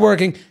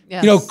 hardworking,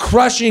 Yes.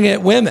 crushing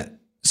it women.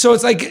 So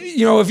it's like, if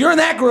you're in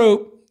that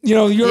group,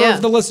 you're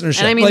of the listenership.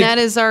 And I mean, Like, that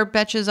is our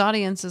Betches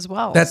audience as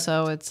well.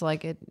 So it's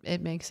like,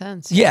 it makes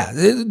sense. yeah,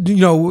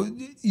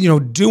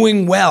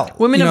 doing well.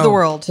 Women of the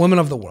world. Women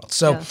of the world.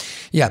 So,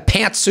 yeah,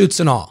 pantsuits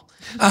and all.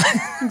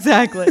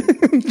 Exactly.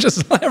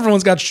 Just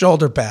everyone's got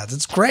shoulder pads.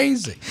 It's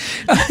crazy.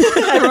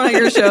 Everyone at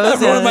your shows.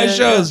 Everyone at my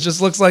shows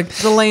just looks like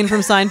Elaine from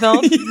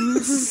Seinfeld.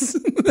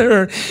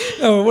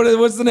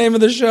 what's the name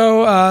of the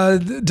show?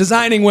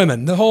 Designing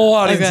Women. The whole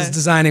audience is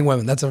Designing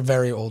Women. That's a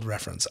very old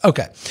reference.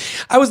 Okay.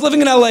 I was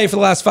living in LA for the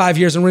last 5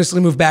 years and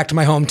recently moved back to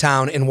my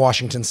hometown in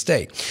Washington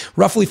State.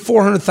 Roughly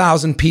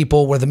 400,000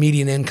 people where the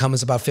median income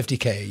is about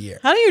 $50K a year.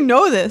 How do you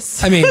know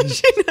this? I mean,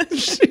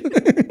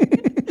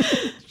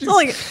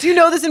 do you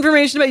know this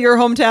information about your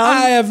hometown?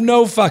 I have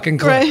no fucking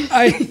clue.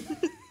 Right.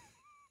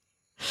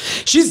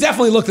 She's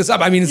definitely looked this up.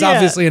 I mean, it's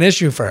obviously an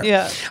issue for her.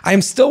 Yeah. I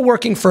am still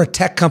working for a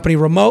tech company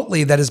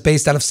remotely that is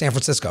based out of San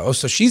Francisco. Oh,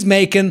 so she's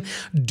making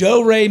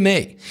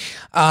do-re-mi.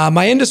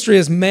 My industry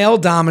is male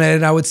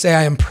dominated. I would say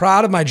I am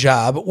proud of my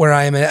job where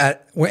I am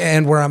at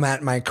and where I'm at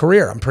in my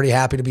career. I'm pretty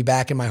happy to be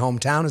back in my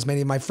hometown, as many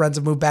of my friends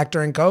have moved back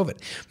during COVID,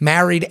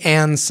 married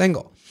and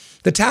single.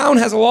 The town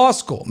has a law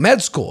school,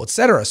 med school,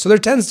 etc. So there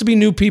tends to be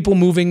new people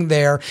moving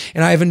there,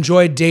 and I have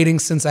enjoyed dating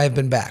since I have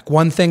been back.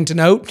 One thing to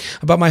note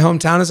about my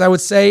hometown is I would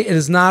say it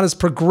is not as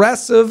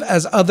progressive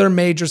as other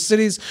major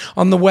cities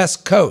on the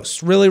West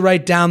Coast, really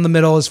right down the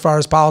middle as far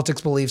as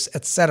politics, beliefs,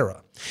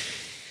 etc.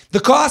 The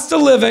cost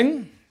of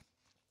living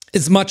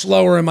is much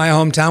lower in my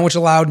hometown, which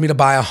allowed me to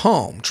buy a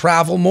home,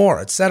 travel more,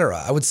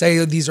 etc. I would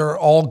say these are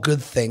all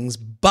good things,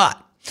 but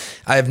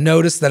I have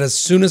noticed that as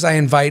soon as I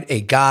invite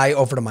a guy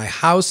over to my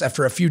house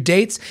after a few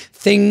dates,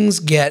 things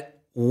get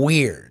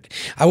weird.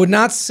 I would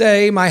not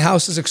say my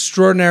house is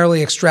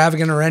extraordinarily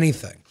extravagant or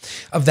anything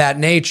of that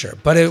nature,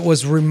 but it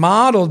was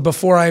remodeled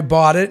before I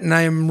bought it, and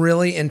I am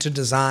really into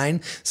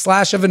design /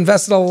 I've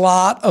invested a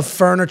lot into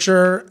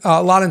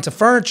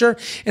furniture,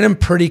 and I'm a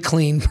pretty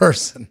clean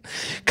person.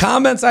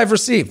 Comments I've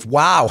received: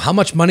 wow, how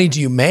much money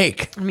do you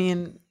make? I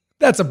mean,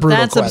 that's a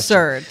brutal question.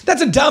 Absurd.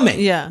 That's a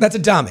dummy. Yeah. That's a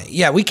dummy.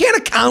 Yeah, we can't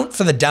account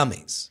for the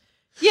dummies.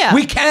 Yeah.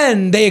 We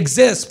can. They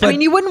exist, but I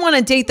mean, you wouldn't want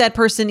to date that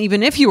person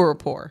even if you were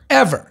poor.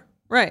 ever.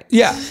 Right.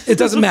 Yeah, it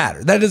doesn't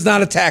matter. That is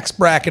not a tax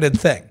bracketed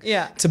thing.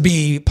 Yeah. To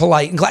be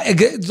polite and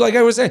like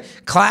I was saying,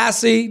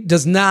 classy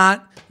does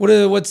not.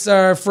 What's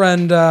our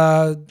friend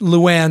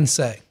Luann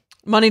say?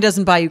 Money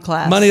doesn't buy you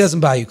class. Money doesn't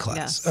buy you class.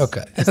 Yes.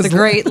 Okay. It's the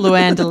great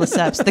Luann de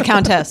Lesseps, the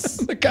Countess.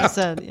 The Countess.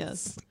 Said,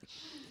 yes.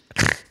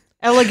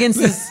 Elegance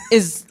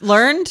is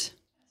learned?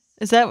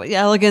 Is that what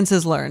elegance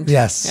is learned?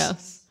 Yes.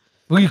 Yes.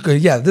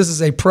 This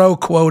is a pro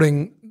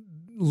quoting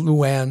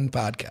Luann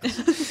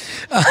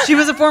podcast. She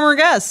was a former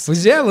guest.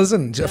 Yeah,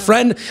 listen, a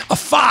friend, a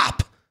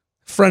fop,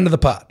 friend of the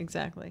pod.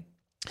 Exactly.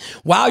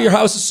 Wow, your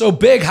house is so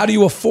big. How do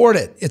you afford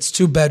it? It's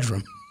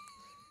 2-bedroom.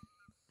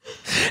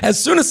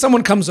 As soon as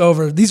someone comes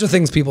over, these are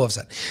things people have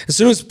said. As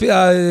soon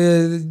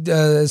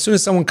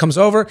as someone comes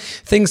over,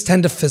 things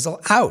tend to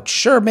fizzle out.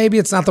 Sure, maybe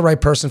it's not the right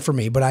person for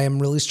me, but I am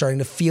really starting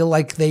to feel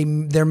like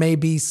there may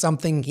be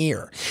something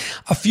here.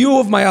 A few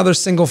of my other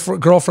single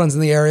girlfriends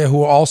in the area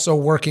who are also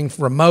working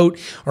remote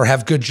or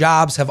have good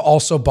jobs have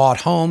also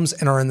bought homes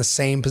and are in the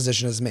same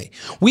position as me.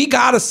 We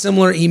got a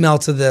similar email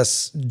to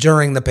this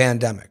during the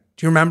pandemic.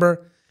 Do you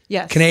remember?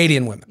 Yes.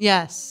 Canadian women.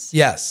 Yes.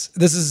 Yes.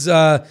 This is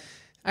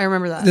I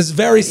remember that. this is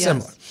very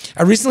similar.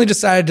 I recently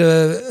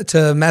decided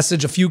to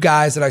message a few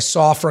guys that I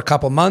saw for a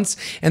couple months,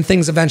 and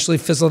things eventually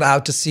fizzled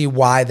out to see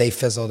why they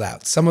fizzled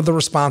out. Some of the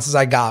responses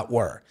I got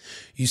were,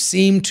 "You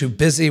seem too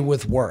busy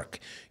with work.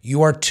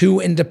 You are too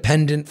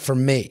independent for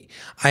me.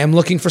 I am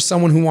looking for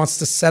someone who wants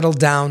to settle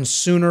down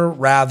sooner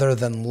rather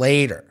than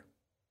later."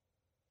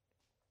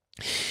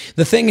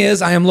 The thing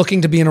is, I am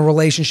looking to be in a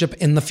relationship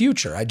in the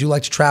future. I do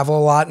like to travel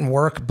a lot and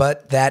work,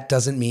 but that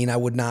doesn't mean I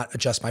would not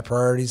adjust my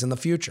priorities in the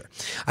future.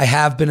 I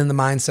have been in the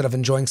mindset of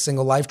enjoying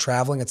single life,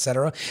 traveling,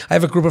 etc. I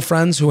have a group of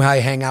friends who I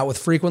hang out with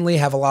frequently,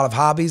 have a lot of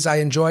hobbies I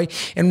enjoy,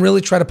 and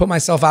really try to put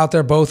myself out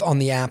there both on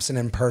the apps and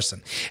in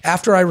person.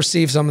 After I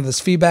received some of this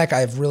feedback, I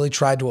have really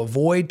tried to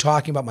avoid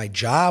talking about my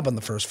job on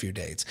the first few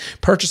dates,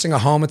 purchasing a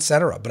home,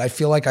 etc. But I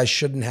feel like I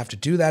shouldn't have to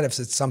do that if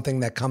it's something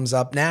that comes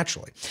up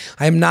naturally.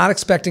 I am not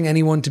expecting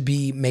anyone to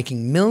be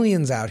making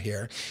millions out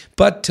here,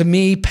 but to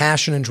me,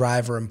 passion and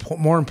drive are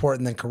more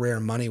important than career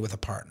and money with a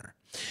partner.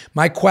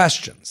 My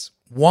questions.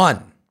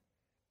 1,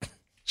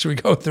 should we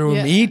go through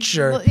them each?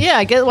 Or Well, yeah,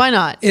 I guess, why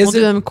not? We'll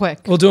do them quick.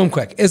 We'll do them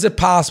quick. Is it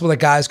possible that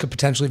guys could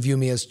potentially view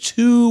me as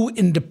too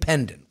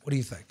independent? What do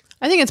you think?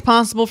 I think it's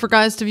possible for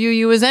guys to view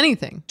you as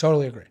anything.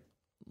 Totally agree.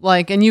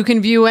 Like, and you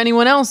can view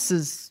anyone else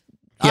as...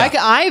 Yeah.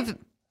 I've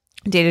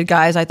dated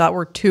guys I thought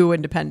were too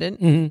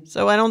independent.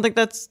 So I don't think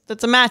that's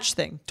a match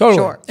thing. Totally.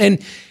 Sure.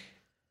 And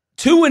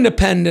too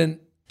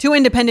independent Too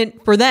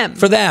independent for them.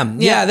 for them.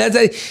 Yeah,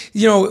 that's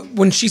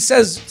when she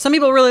says Some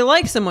people really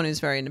like someone who's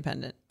very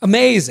independent.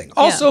 amazing.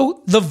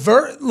 Also,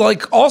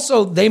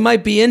 also they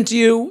might be into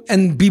you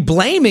and be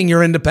blaming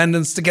your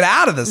independence to get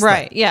out of this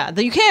Right. thing. Yeah.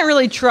 You can't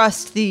really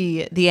trust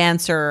the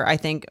answer, I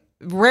think.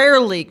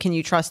 Rarely can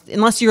you trust,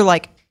 unless you're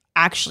like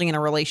actually in a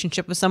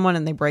relationship with someone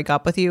and they break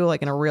up with you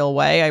like in a real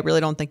way. I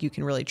really don't think you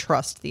can really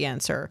trust the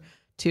answer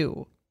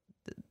to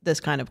this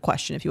kind of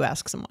question if you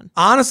ask someone.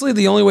 Honestly,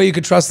 the only way you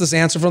could trust this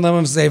answer from them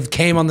is they've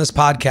came on this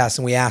podcast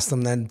and we asked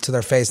them then to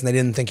their face and they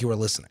didn't think you were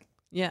listening.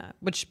 Yeah.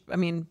 Which, I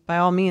mean, by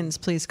all means,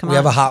 please come on. We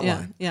have a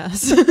hotline. Yeah.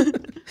 Yes.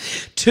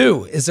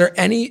 2, is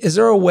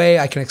there a way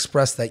I can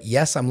express that,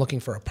 yes, I'm looking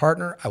for a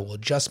partner. I will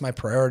adjust my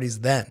priorities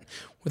then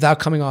without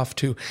coming off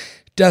too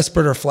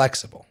desperate or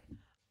flexible.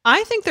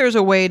 I think there's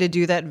a way to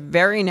do that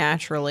very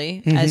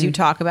naturally as you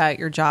talk about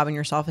your job and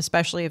yourself,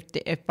 especially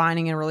if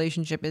finding a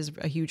relationship is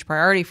a huge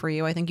priority for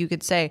you. I think you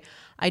could say,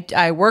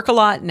 I work a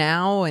lot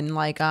now and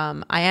like,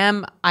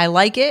 I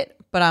like it,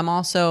 but I'm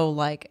also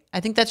like,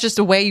 I think that's just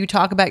a way you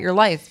talk about your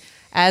life.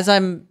 As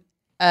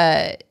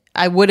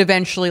I would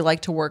eventually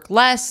like to work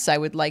less. I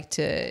would like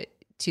to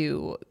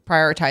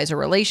prioritize a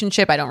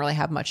relationship. I don't really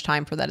have much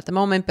time for that at the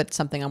moment, but it's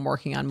something I'm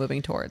working on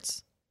moving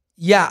towards.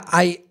 Yeah,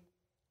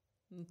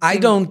 I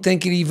don't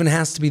think it even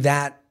has to be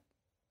that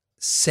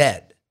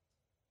said.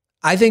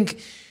 I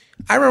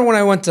remember when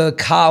I went to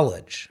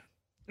college,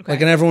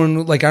 and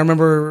everyone, I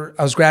remember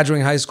I was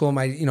graduating high school,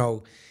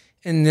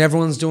 and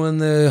everyone's doing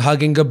the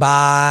hugging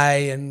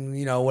goodbye and,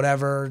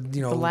 whatever,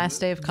 The last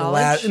day of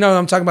college? No,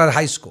 I'm talking about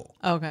high school.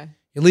 Okay.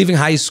 You're leaving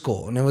high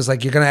school and it was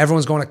like,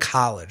 everyone's going to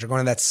college. You're going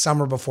to that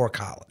summer before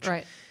college.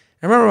 Right.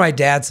 I remember my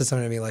dad said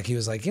something to me he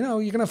was like, you're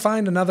going to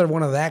find another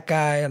one of that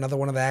guy, another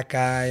one of that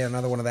guy,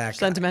 another one of that guy.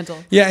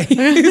 Sentimental. Yeah.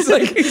 He's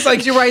like,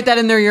 Did you write that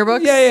in their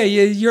yearbooks? yeah,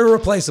 you're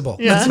replaceable.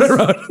 Yes. That's what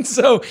I wrote.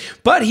 So,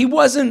 but he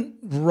wasn't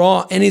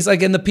wrong. And he's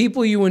like, and the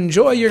people you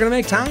enjoy, you're going to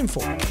make time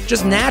for.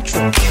 Just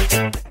natural.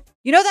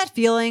 You know that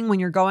feeling when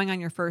you're going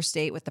on your first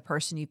date with the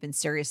person you've been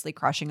seriously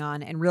crushing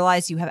on and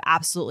realize you have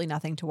absolutely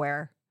nothing to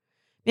wear?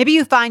 Maybe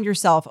you find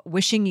yourself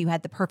wishing you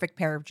had the perfect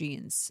pair of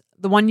jeans,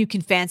 the one you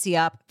can fancy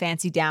up,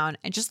 fancy down,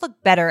 and just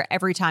look better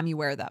every time you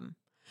wear them.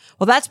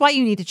 Well, that's why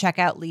you need to check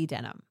out Lee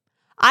Denim.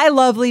 I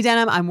love Lee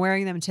Denim. I'm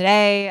wearing them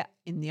today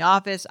in the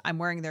office. I'm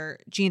wearing their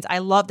jeans.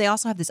 They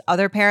also have this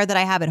other pair that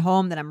I have at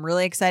home that I'm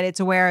really excited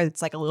to wear.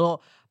 It's like a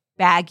little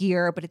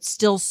baggier, but it's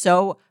still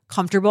so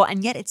comfortable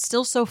and yet it's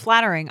still so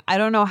flattering. I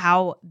don't know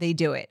how they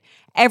do it.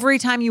 Every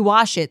time you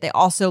wash it, they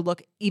also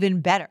look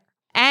even better.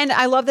 And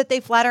I love that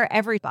they flatter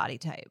every body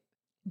type.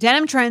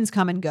 Denim trends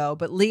come and go,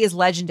 but Lee is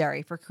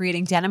legendary for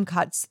creating denim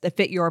cuts that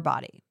fit your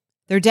body.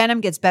 Their denim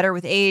gets better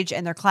with age,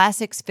 and their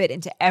classics fit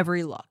into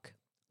every look.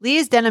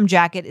 Lee's denim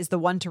jacket is the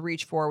one to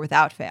reach for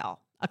without fail,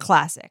 a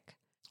classic.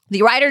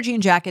 The Rider jean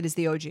jacket is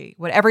the OG,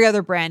 what every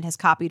other brand has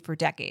copied for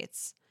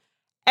decades.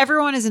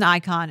 Everyone is an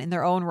icon in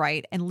their own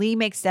right, and Lee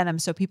makes denim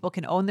so people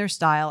can own their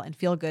style and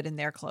feel good in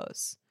their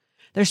clothes.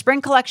 Their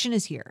spring collection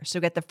is here, so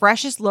get the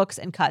freshest looks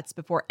and cuts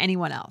before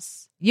anyone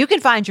else. You can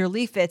find your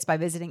Lee fits by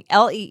visiting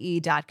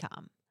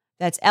lee.com.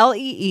 That's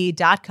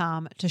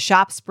lee.com to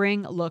shop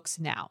spring looks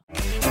now.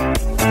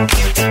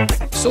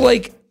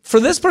 So, for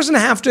this person to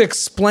have to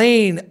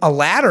explain a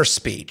ladder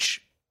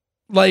speech,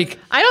 I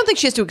don't think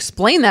she has to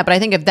explain that, but I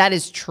think if that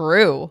is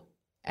true,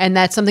 and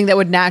that's something that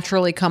would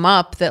naturally come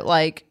up, that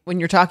when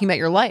you're talking about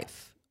your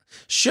life.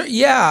 Sure,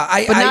 yeah.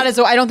 I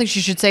don't think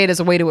she should say it as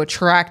a way to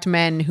attract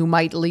men who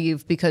might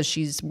leave because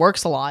she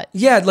works a lot.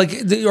 Yeah,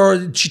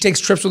 or she takes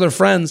trips with her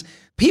friends.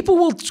 People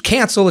will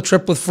cancel a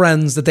trip with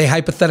friends that they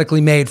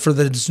hypothetically made for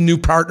this new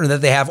partner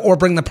that they have, or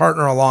bring the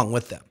partner along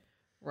with them.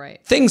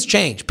 Right. Things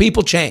change.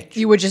 People change.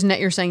 You're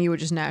saying you would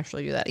just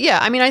naturally do that. Yeah,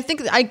 I mean, I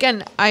think,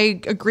 again,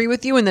 I agree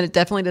with you in that it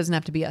definitely doesn't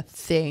have to be a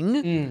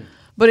thing.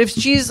 But if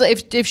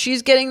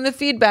she's getting the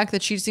feedback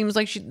that she seems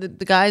like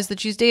the guys that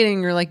she's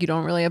dating are you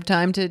don't really have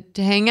time to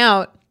hang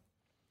out,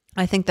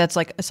 I think that's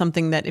like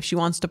something that if she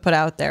wants to put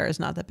out there is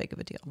not that big of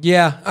a deal.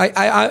 Yeah,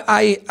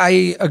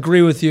 I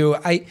agree with you.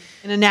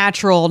 In a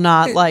natural,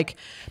 not like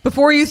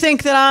before you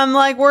think that I'm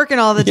like working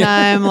all the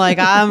time, like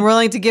I'm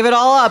willing to give it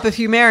all up if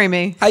you marry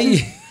me.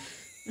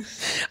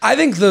 I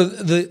think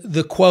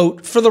the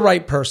quote "for the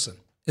right person"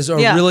 is a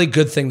really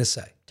good thing to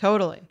say.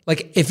 Totally.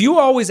 Like if you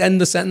always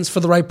end the sentence "for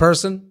the right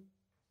person,"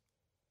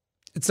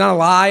 it's not a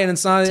lie, and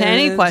it's not to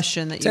any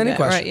question that you get.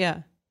 Right?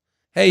 Yeah.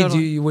 Hey,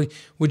 totally.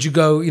 Would you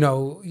go? You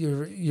know,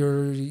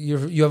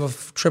 you have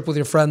a trip with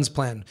your friends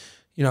planned.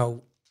 You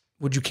know,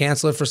 would you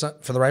cancel it for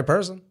the right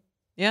person?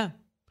 Yeah.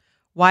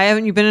 Why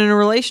haven't you been in a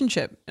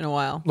relationship in a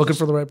while? Looking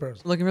for the right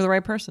person. Looking for the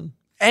right person.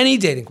 Any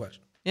dating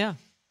question. Yeah.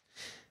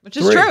 Which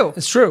is true.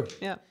 It's true.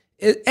 Yeah.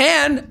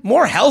 And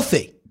more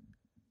healthy.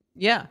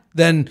 Yeah.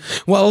 Then,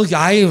 well,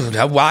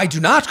 I do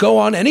not go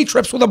on any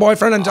trips with a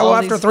boyfriend until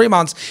after 3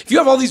 months. If you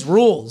have all these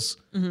rules,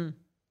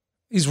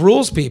 these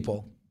rules,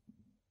 people.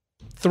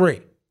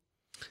 3,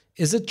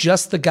 is it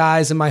just the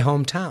guys in my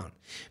hometown?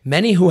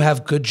 Many who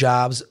have good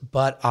jobs,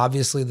 but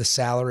obviously the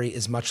salary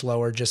is much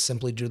lower just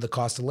simply due to the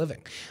cost of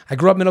living. I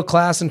grew up middle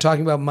class and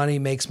talking about money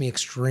makes me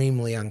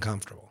extremely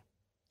uncomfortable.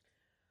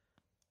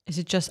 Is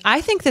it just,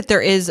 I think that there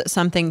is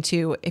something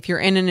to, if you're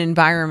in an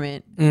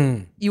environment,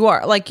 you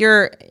are like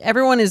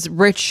everyone is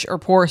rich or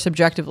poor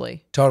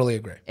subjectively. Totally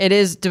agree.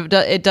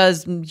 It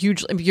does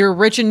hugely. If you're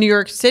rich in New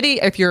York City,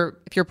 if you're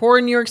poor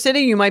in New York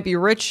City, you might be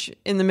rich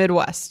in the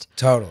Midwest.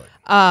 Totally.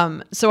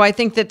 So I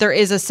think that there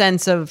is a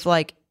sense of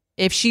like,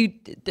 if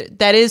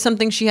that is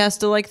something she has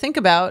to like think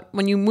about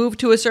when you move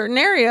to a certain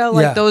area,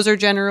 like those are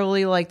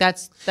generally like,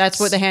 that's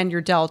what the hand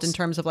you're dealt in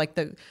terms of like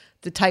the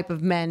type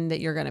of men that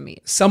you're going to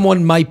meet.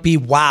 Someone might be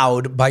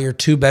wowed by your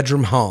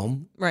 2-bedroom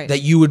home, right?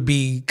 That you would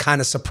be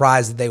kind of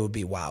surprised that they would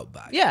be wowed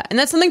by. Yeah. And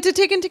that's something to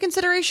take into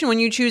consideration when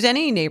you choose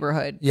any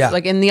neighborhood. Yeah.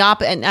 Like in the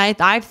and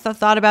I've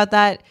thought about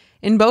that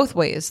in both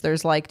ways.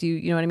 There's like,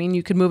 you know what I mean?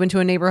 You could move into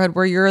a neighborhood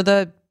where you're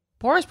the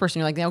poorest person.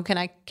 You're like, no, can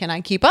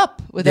I keep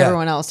up with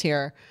everyone else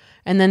here?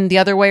 And then the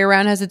other way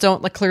around has its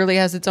own, like clearly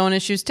has its own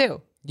issues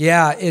too.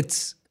 Yeah,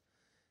 it's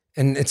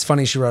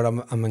funny. She wrote,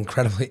 I'm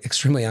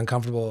extremely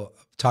uncomfortable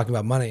talking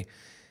about money.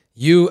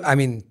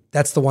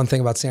 That's the one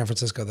thing about San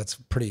Francisco that's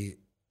pretty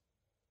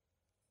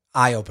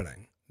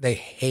eye-opening. They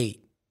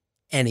hate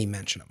any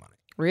mention of money.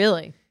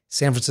 Really?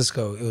 San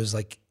Francisco, it was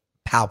like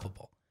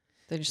palpable.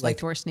 They just like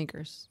to wear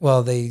sneakers.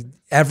 Well,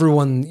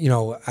 everyone, you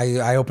know,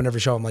 I open every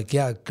show. I'm like,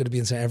 yeah, good to be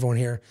in San. Everyone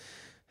here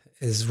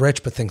is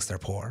rich, but thinks they're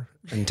poor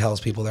and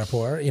tells people they're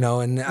poor, you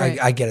know, and right.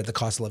 I get it. The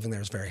cost of living there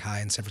is very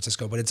high in San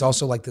Francisco, but it's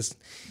also like this,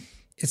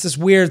 it's this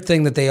weird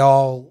thing that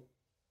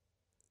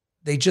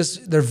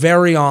they're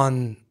very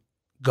on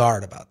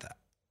guard about that.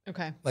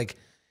 Okay. Like,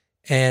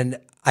 and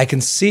I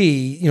can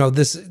see, you know,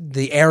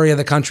 the area of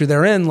the country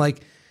they're in, like,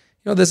 you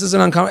know, this is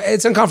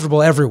it's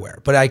uncomfortable everywhere,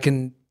 but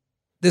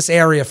this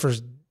area for,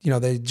 you know,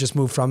 they just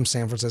moved from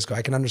San Francisco.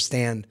 I can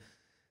understand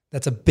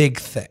that's a big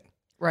thing.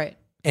 Right.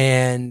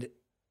 And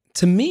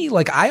to me,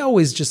 like, I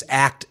always just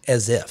act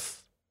as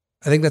if.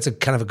 I think that's a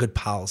kind of a good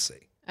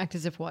policy. Act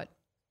as if what?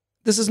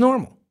 This is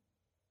normal.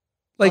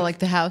 Like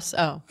the house?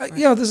 Oh. Right.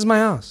 You know, this is my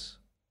house.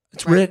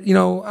 It's rich, you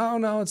know, oh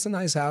no, it's a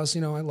nice house.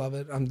 You know, I love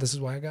it. This is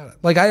why I got it.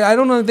 Like, I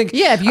don't know.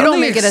 Yeah, if you don't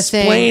make it a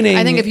thing,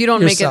 I think if you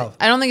don't make it,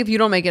 I don't think if you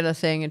don't make it a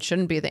thing, it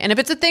shouldn't be a thing. And if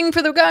it's a thing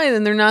for the guy,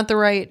 then they're not the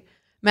right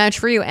match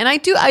for you. And I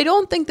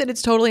don't think that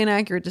it's totally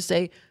inaccurate to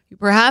say,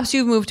 perhaps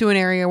you've moved to an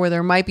area where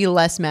there might be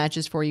less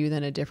matches for you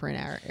than a different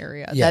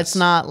area. Yes. That's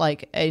not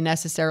like a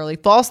necessarily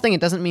false thing.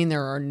 It doesn't mean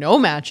there are no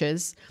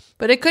matches,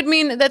 but it could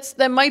mean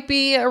that might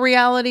be a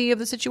reality of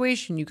the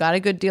situation. You got a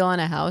good deal on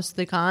a house.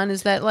 The con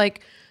is that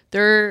like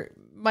there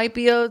might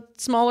be a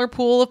smaller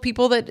pool of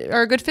people that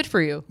are a good fit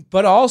for you.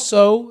 But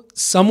also,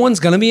 someone's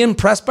going to be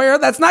impressed by her.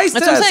 That's nice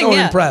to have someone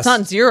impressed. It's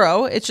not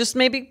zero. It's just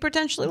maybe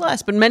potentially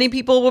less. But many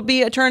people will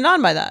be turned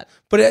on by that.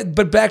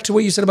 But back to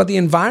what you said about the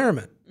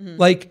environment. Mm-hmm.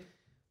 Like,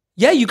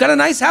 yeah, you got a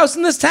nice house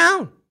in this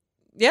town.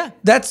 Yeah.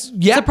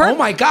 Oh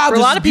my God,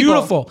 this is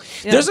beautiful.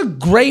 Yeah. There's a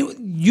great,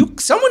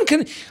 someone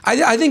can,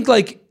 I think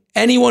like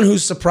anyone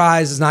who's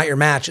surprised is not your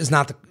match is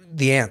not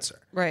the answer.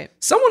 Right.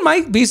 Someone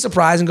might be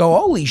surprised and go,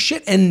 holy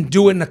shit, and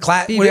do it in a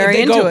class. Be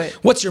very into it.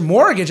 What's your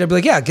mortgage? I'd be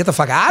like, yeah, get the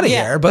fuck out of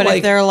here. But like,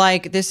 if they're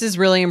like, this is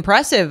really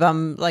impressive.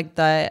 Like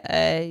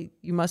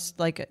you must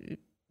like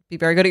be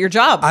very good at your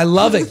job. I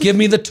love it. Give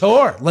me the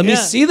tour. Let me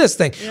see this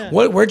thing. Yeah.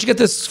 Where'd you get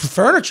this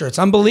furniture? It's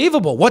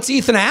unbelievable. What's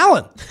Ethan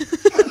Allen?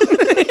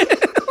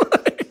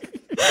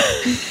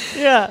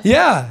 Yeah.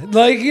 Yeah.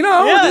 Like, you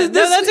know. Yeah,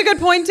 that's a good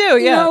point too. Yeah.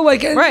 You know,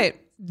 like, right.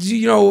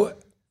 You know,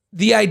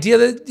 the idea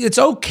that it's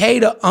okay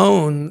to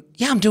own,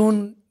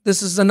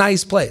 this is a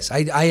nice place.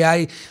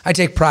 I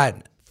take pride in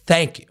it.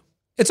 Thank you.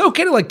 It's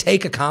okay to like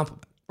take a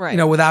compliment. Right. You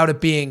know, without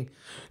it being,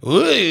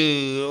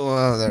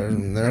 well,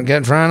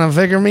 they're trying to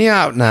figure me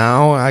out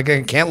now. I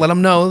can't let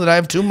them know that I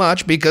have too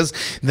much because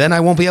then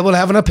I won't be able to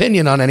have an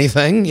opinion on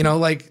anything, you know,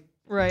 like.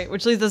 Right,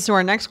 which leads us to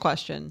our next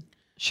question.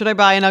 Should I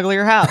buy an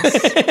uglier house?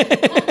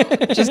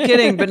 Just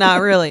kidding, but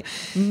not really.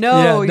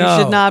 No, you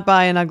should not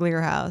buy an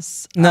uglier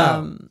house.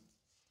 No.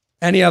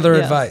 Any other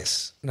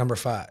advice? Number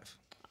 5.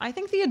 I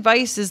think the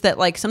advice is that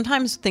like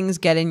sometimes things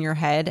get in your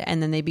head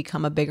and then they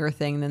become a bigger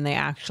thing than they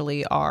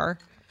actually are.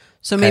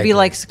 So maybe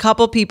like a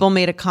couple people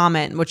made a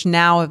comment, which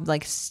now have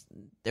like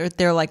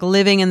they're like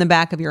living in the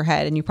back of your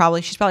head, and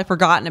she's probably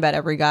forgotten about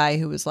every guy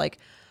who was like,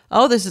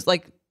 oh, this is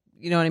like,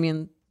 you know what I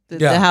mean?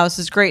 The house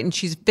is great, and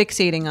she's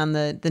fixating on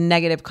the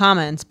negative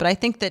comments. But I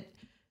think that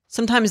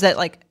sometimes that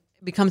like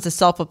becomes a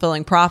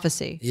self-fulfilling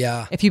prophecy.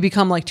 Yeah. If you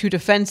become like too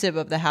defensive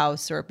of the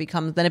house, or it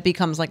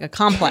becomes like a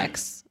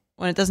complex.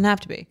 When it doesn't have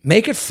to be.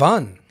 Make it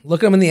fun.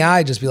 Look them in the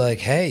eye. Just be like,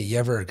 hey, you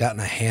ever gotten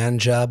a hand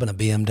job in a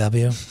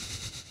BMW?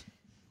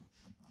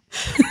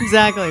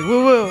 Exactly.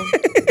 Woo woo.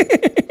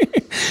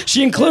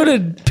 She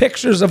included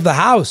pictures of the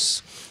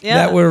house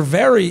that were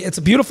it's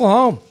a beautiful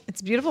home.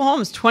 It's a beautiful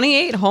home. It's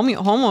 28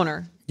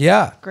 homeowner.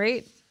 Yeah.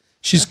 Great.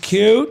 She's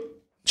cute.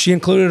 She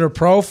included her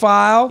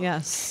profile.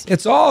 Yes.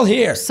 It's all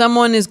here.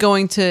 Someone is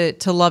going to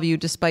love you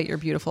despite your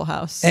beautiful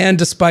house. And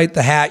despite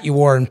the hat you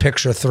wore in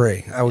picture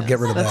 3. I would get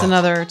rid of that. That's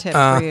another tip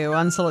for you,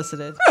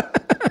 unsolicited.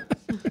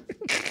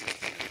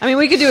 I mean,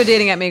 we could do a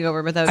dating app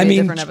makeover, but that would be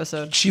a different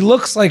episode. She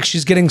looks like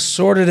she's getting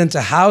sorted into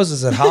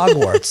houses at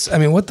Hogwarts. I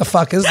mean, what the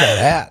fuck is that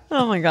hat?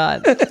 Oh my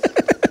God.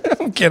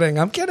 I'm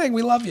kidding.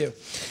 We love you.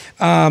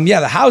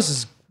 The house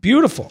is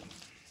beautiful.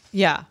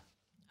 Yeah.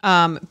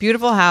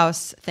 Beautiful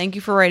house. Thank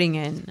you for writing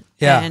in.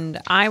 Yeah. And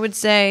I would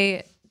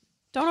say,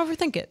 don't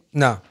overthink it.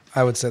 No,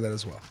 I would say that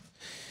as well.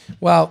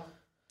 Well,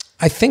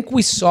 I think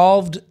we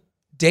solved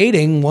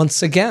dating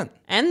once again.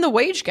 And the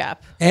wage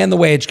gap.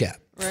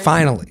 Right.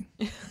 Finally.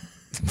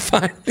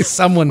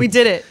 Finally, we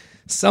did it.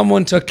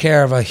 Someone took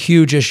care of a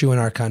huge issue in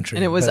our country.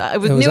 And it was us.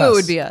 It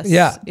would be us.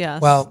 Yeah.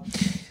 Yes. Well,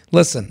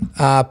 listen,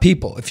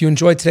 people, if you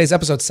enjoyed today's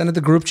episode, send it to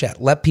the group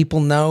chat. Let people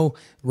know,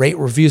 rate,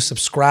 review,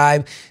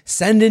 subscribe.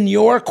 Send in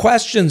your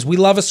questions. We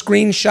love a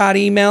screenshot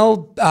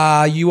email,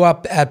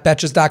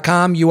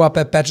 youup@betches.com,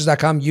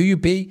 youup@betches.com,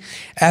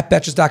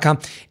 UUP@betches.com.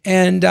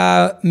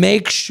 And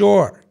make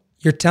sure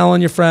you're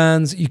telling your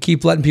friends, you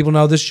keep letting people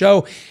know this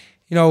show.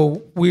 You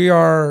know, we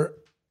are,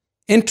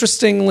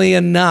 interestingly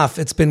enough,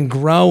 it's been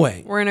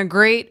growing. We're in a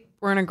great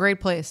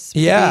place.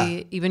 Yeah.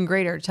 Be even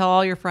greater. Tell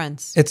all your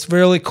friends. It's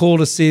really cool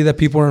to see that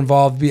people are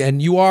involved,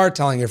 and you are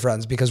telling your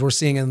friends because we're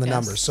seeing it in the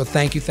numbers. So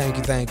thank you.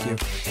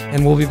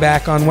 And we'll be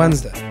back on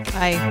Wednesday.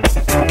 Bye.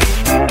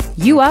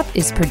 You Up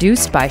is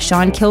produced by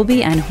Sean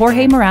Kilby and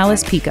Jorge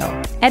Morales Pico.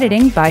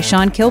 Editing by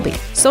Sean Kilby.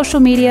 Social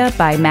media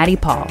by Maddie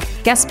Paul.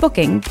 Guest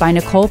booking by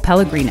Nicole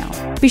Pellegrino.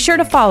 Be sure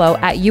to follow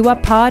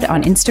 @YouUpPod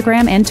on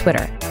Instagram and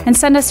Twitter. And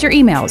send us your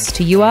emails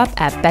to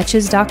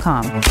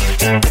youup@betches.com.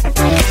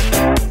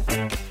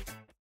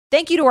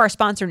 Thank you to our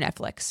sponsor,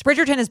 Netflix.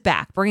 Bridgerton is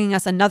back, bringing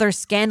us another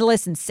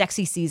scandalous and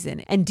sexy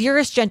season. And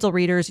dearest gentle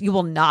readers, you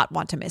will not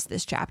want to miss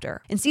this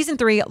chapter. In season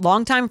 3,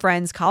 longtime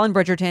friends Colin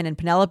Bridgerton and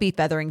Penelope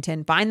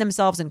Featherington find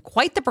themselves in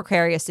quite the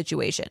precarious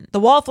situation. The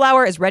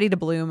wallflower is ready to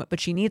bloom,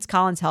 but she needs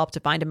Colin's help to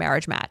find a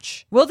marriage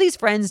match. Will these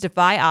friends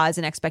defy odds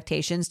and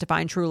expectations to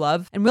find true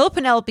love? And will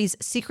Penelope's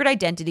secret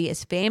identity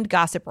as famed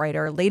gossip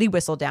writer Lady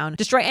Whistledown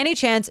destroy any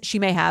chance she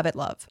may have at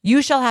love?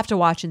 You shall have to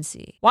watch and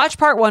see. Watch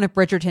part 1 of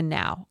Bridgerton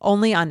now,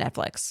 only on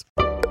Netflix.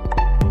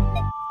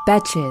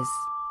 Betches.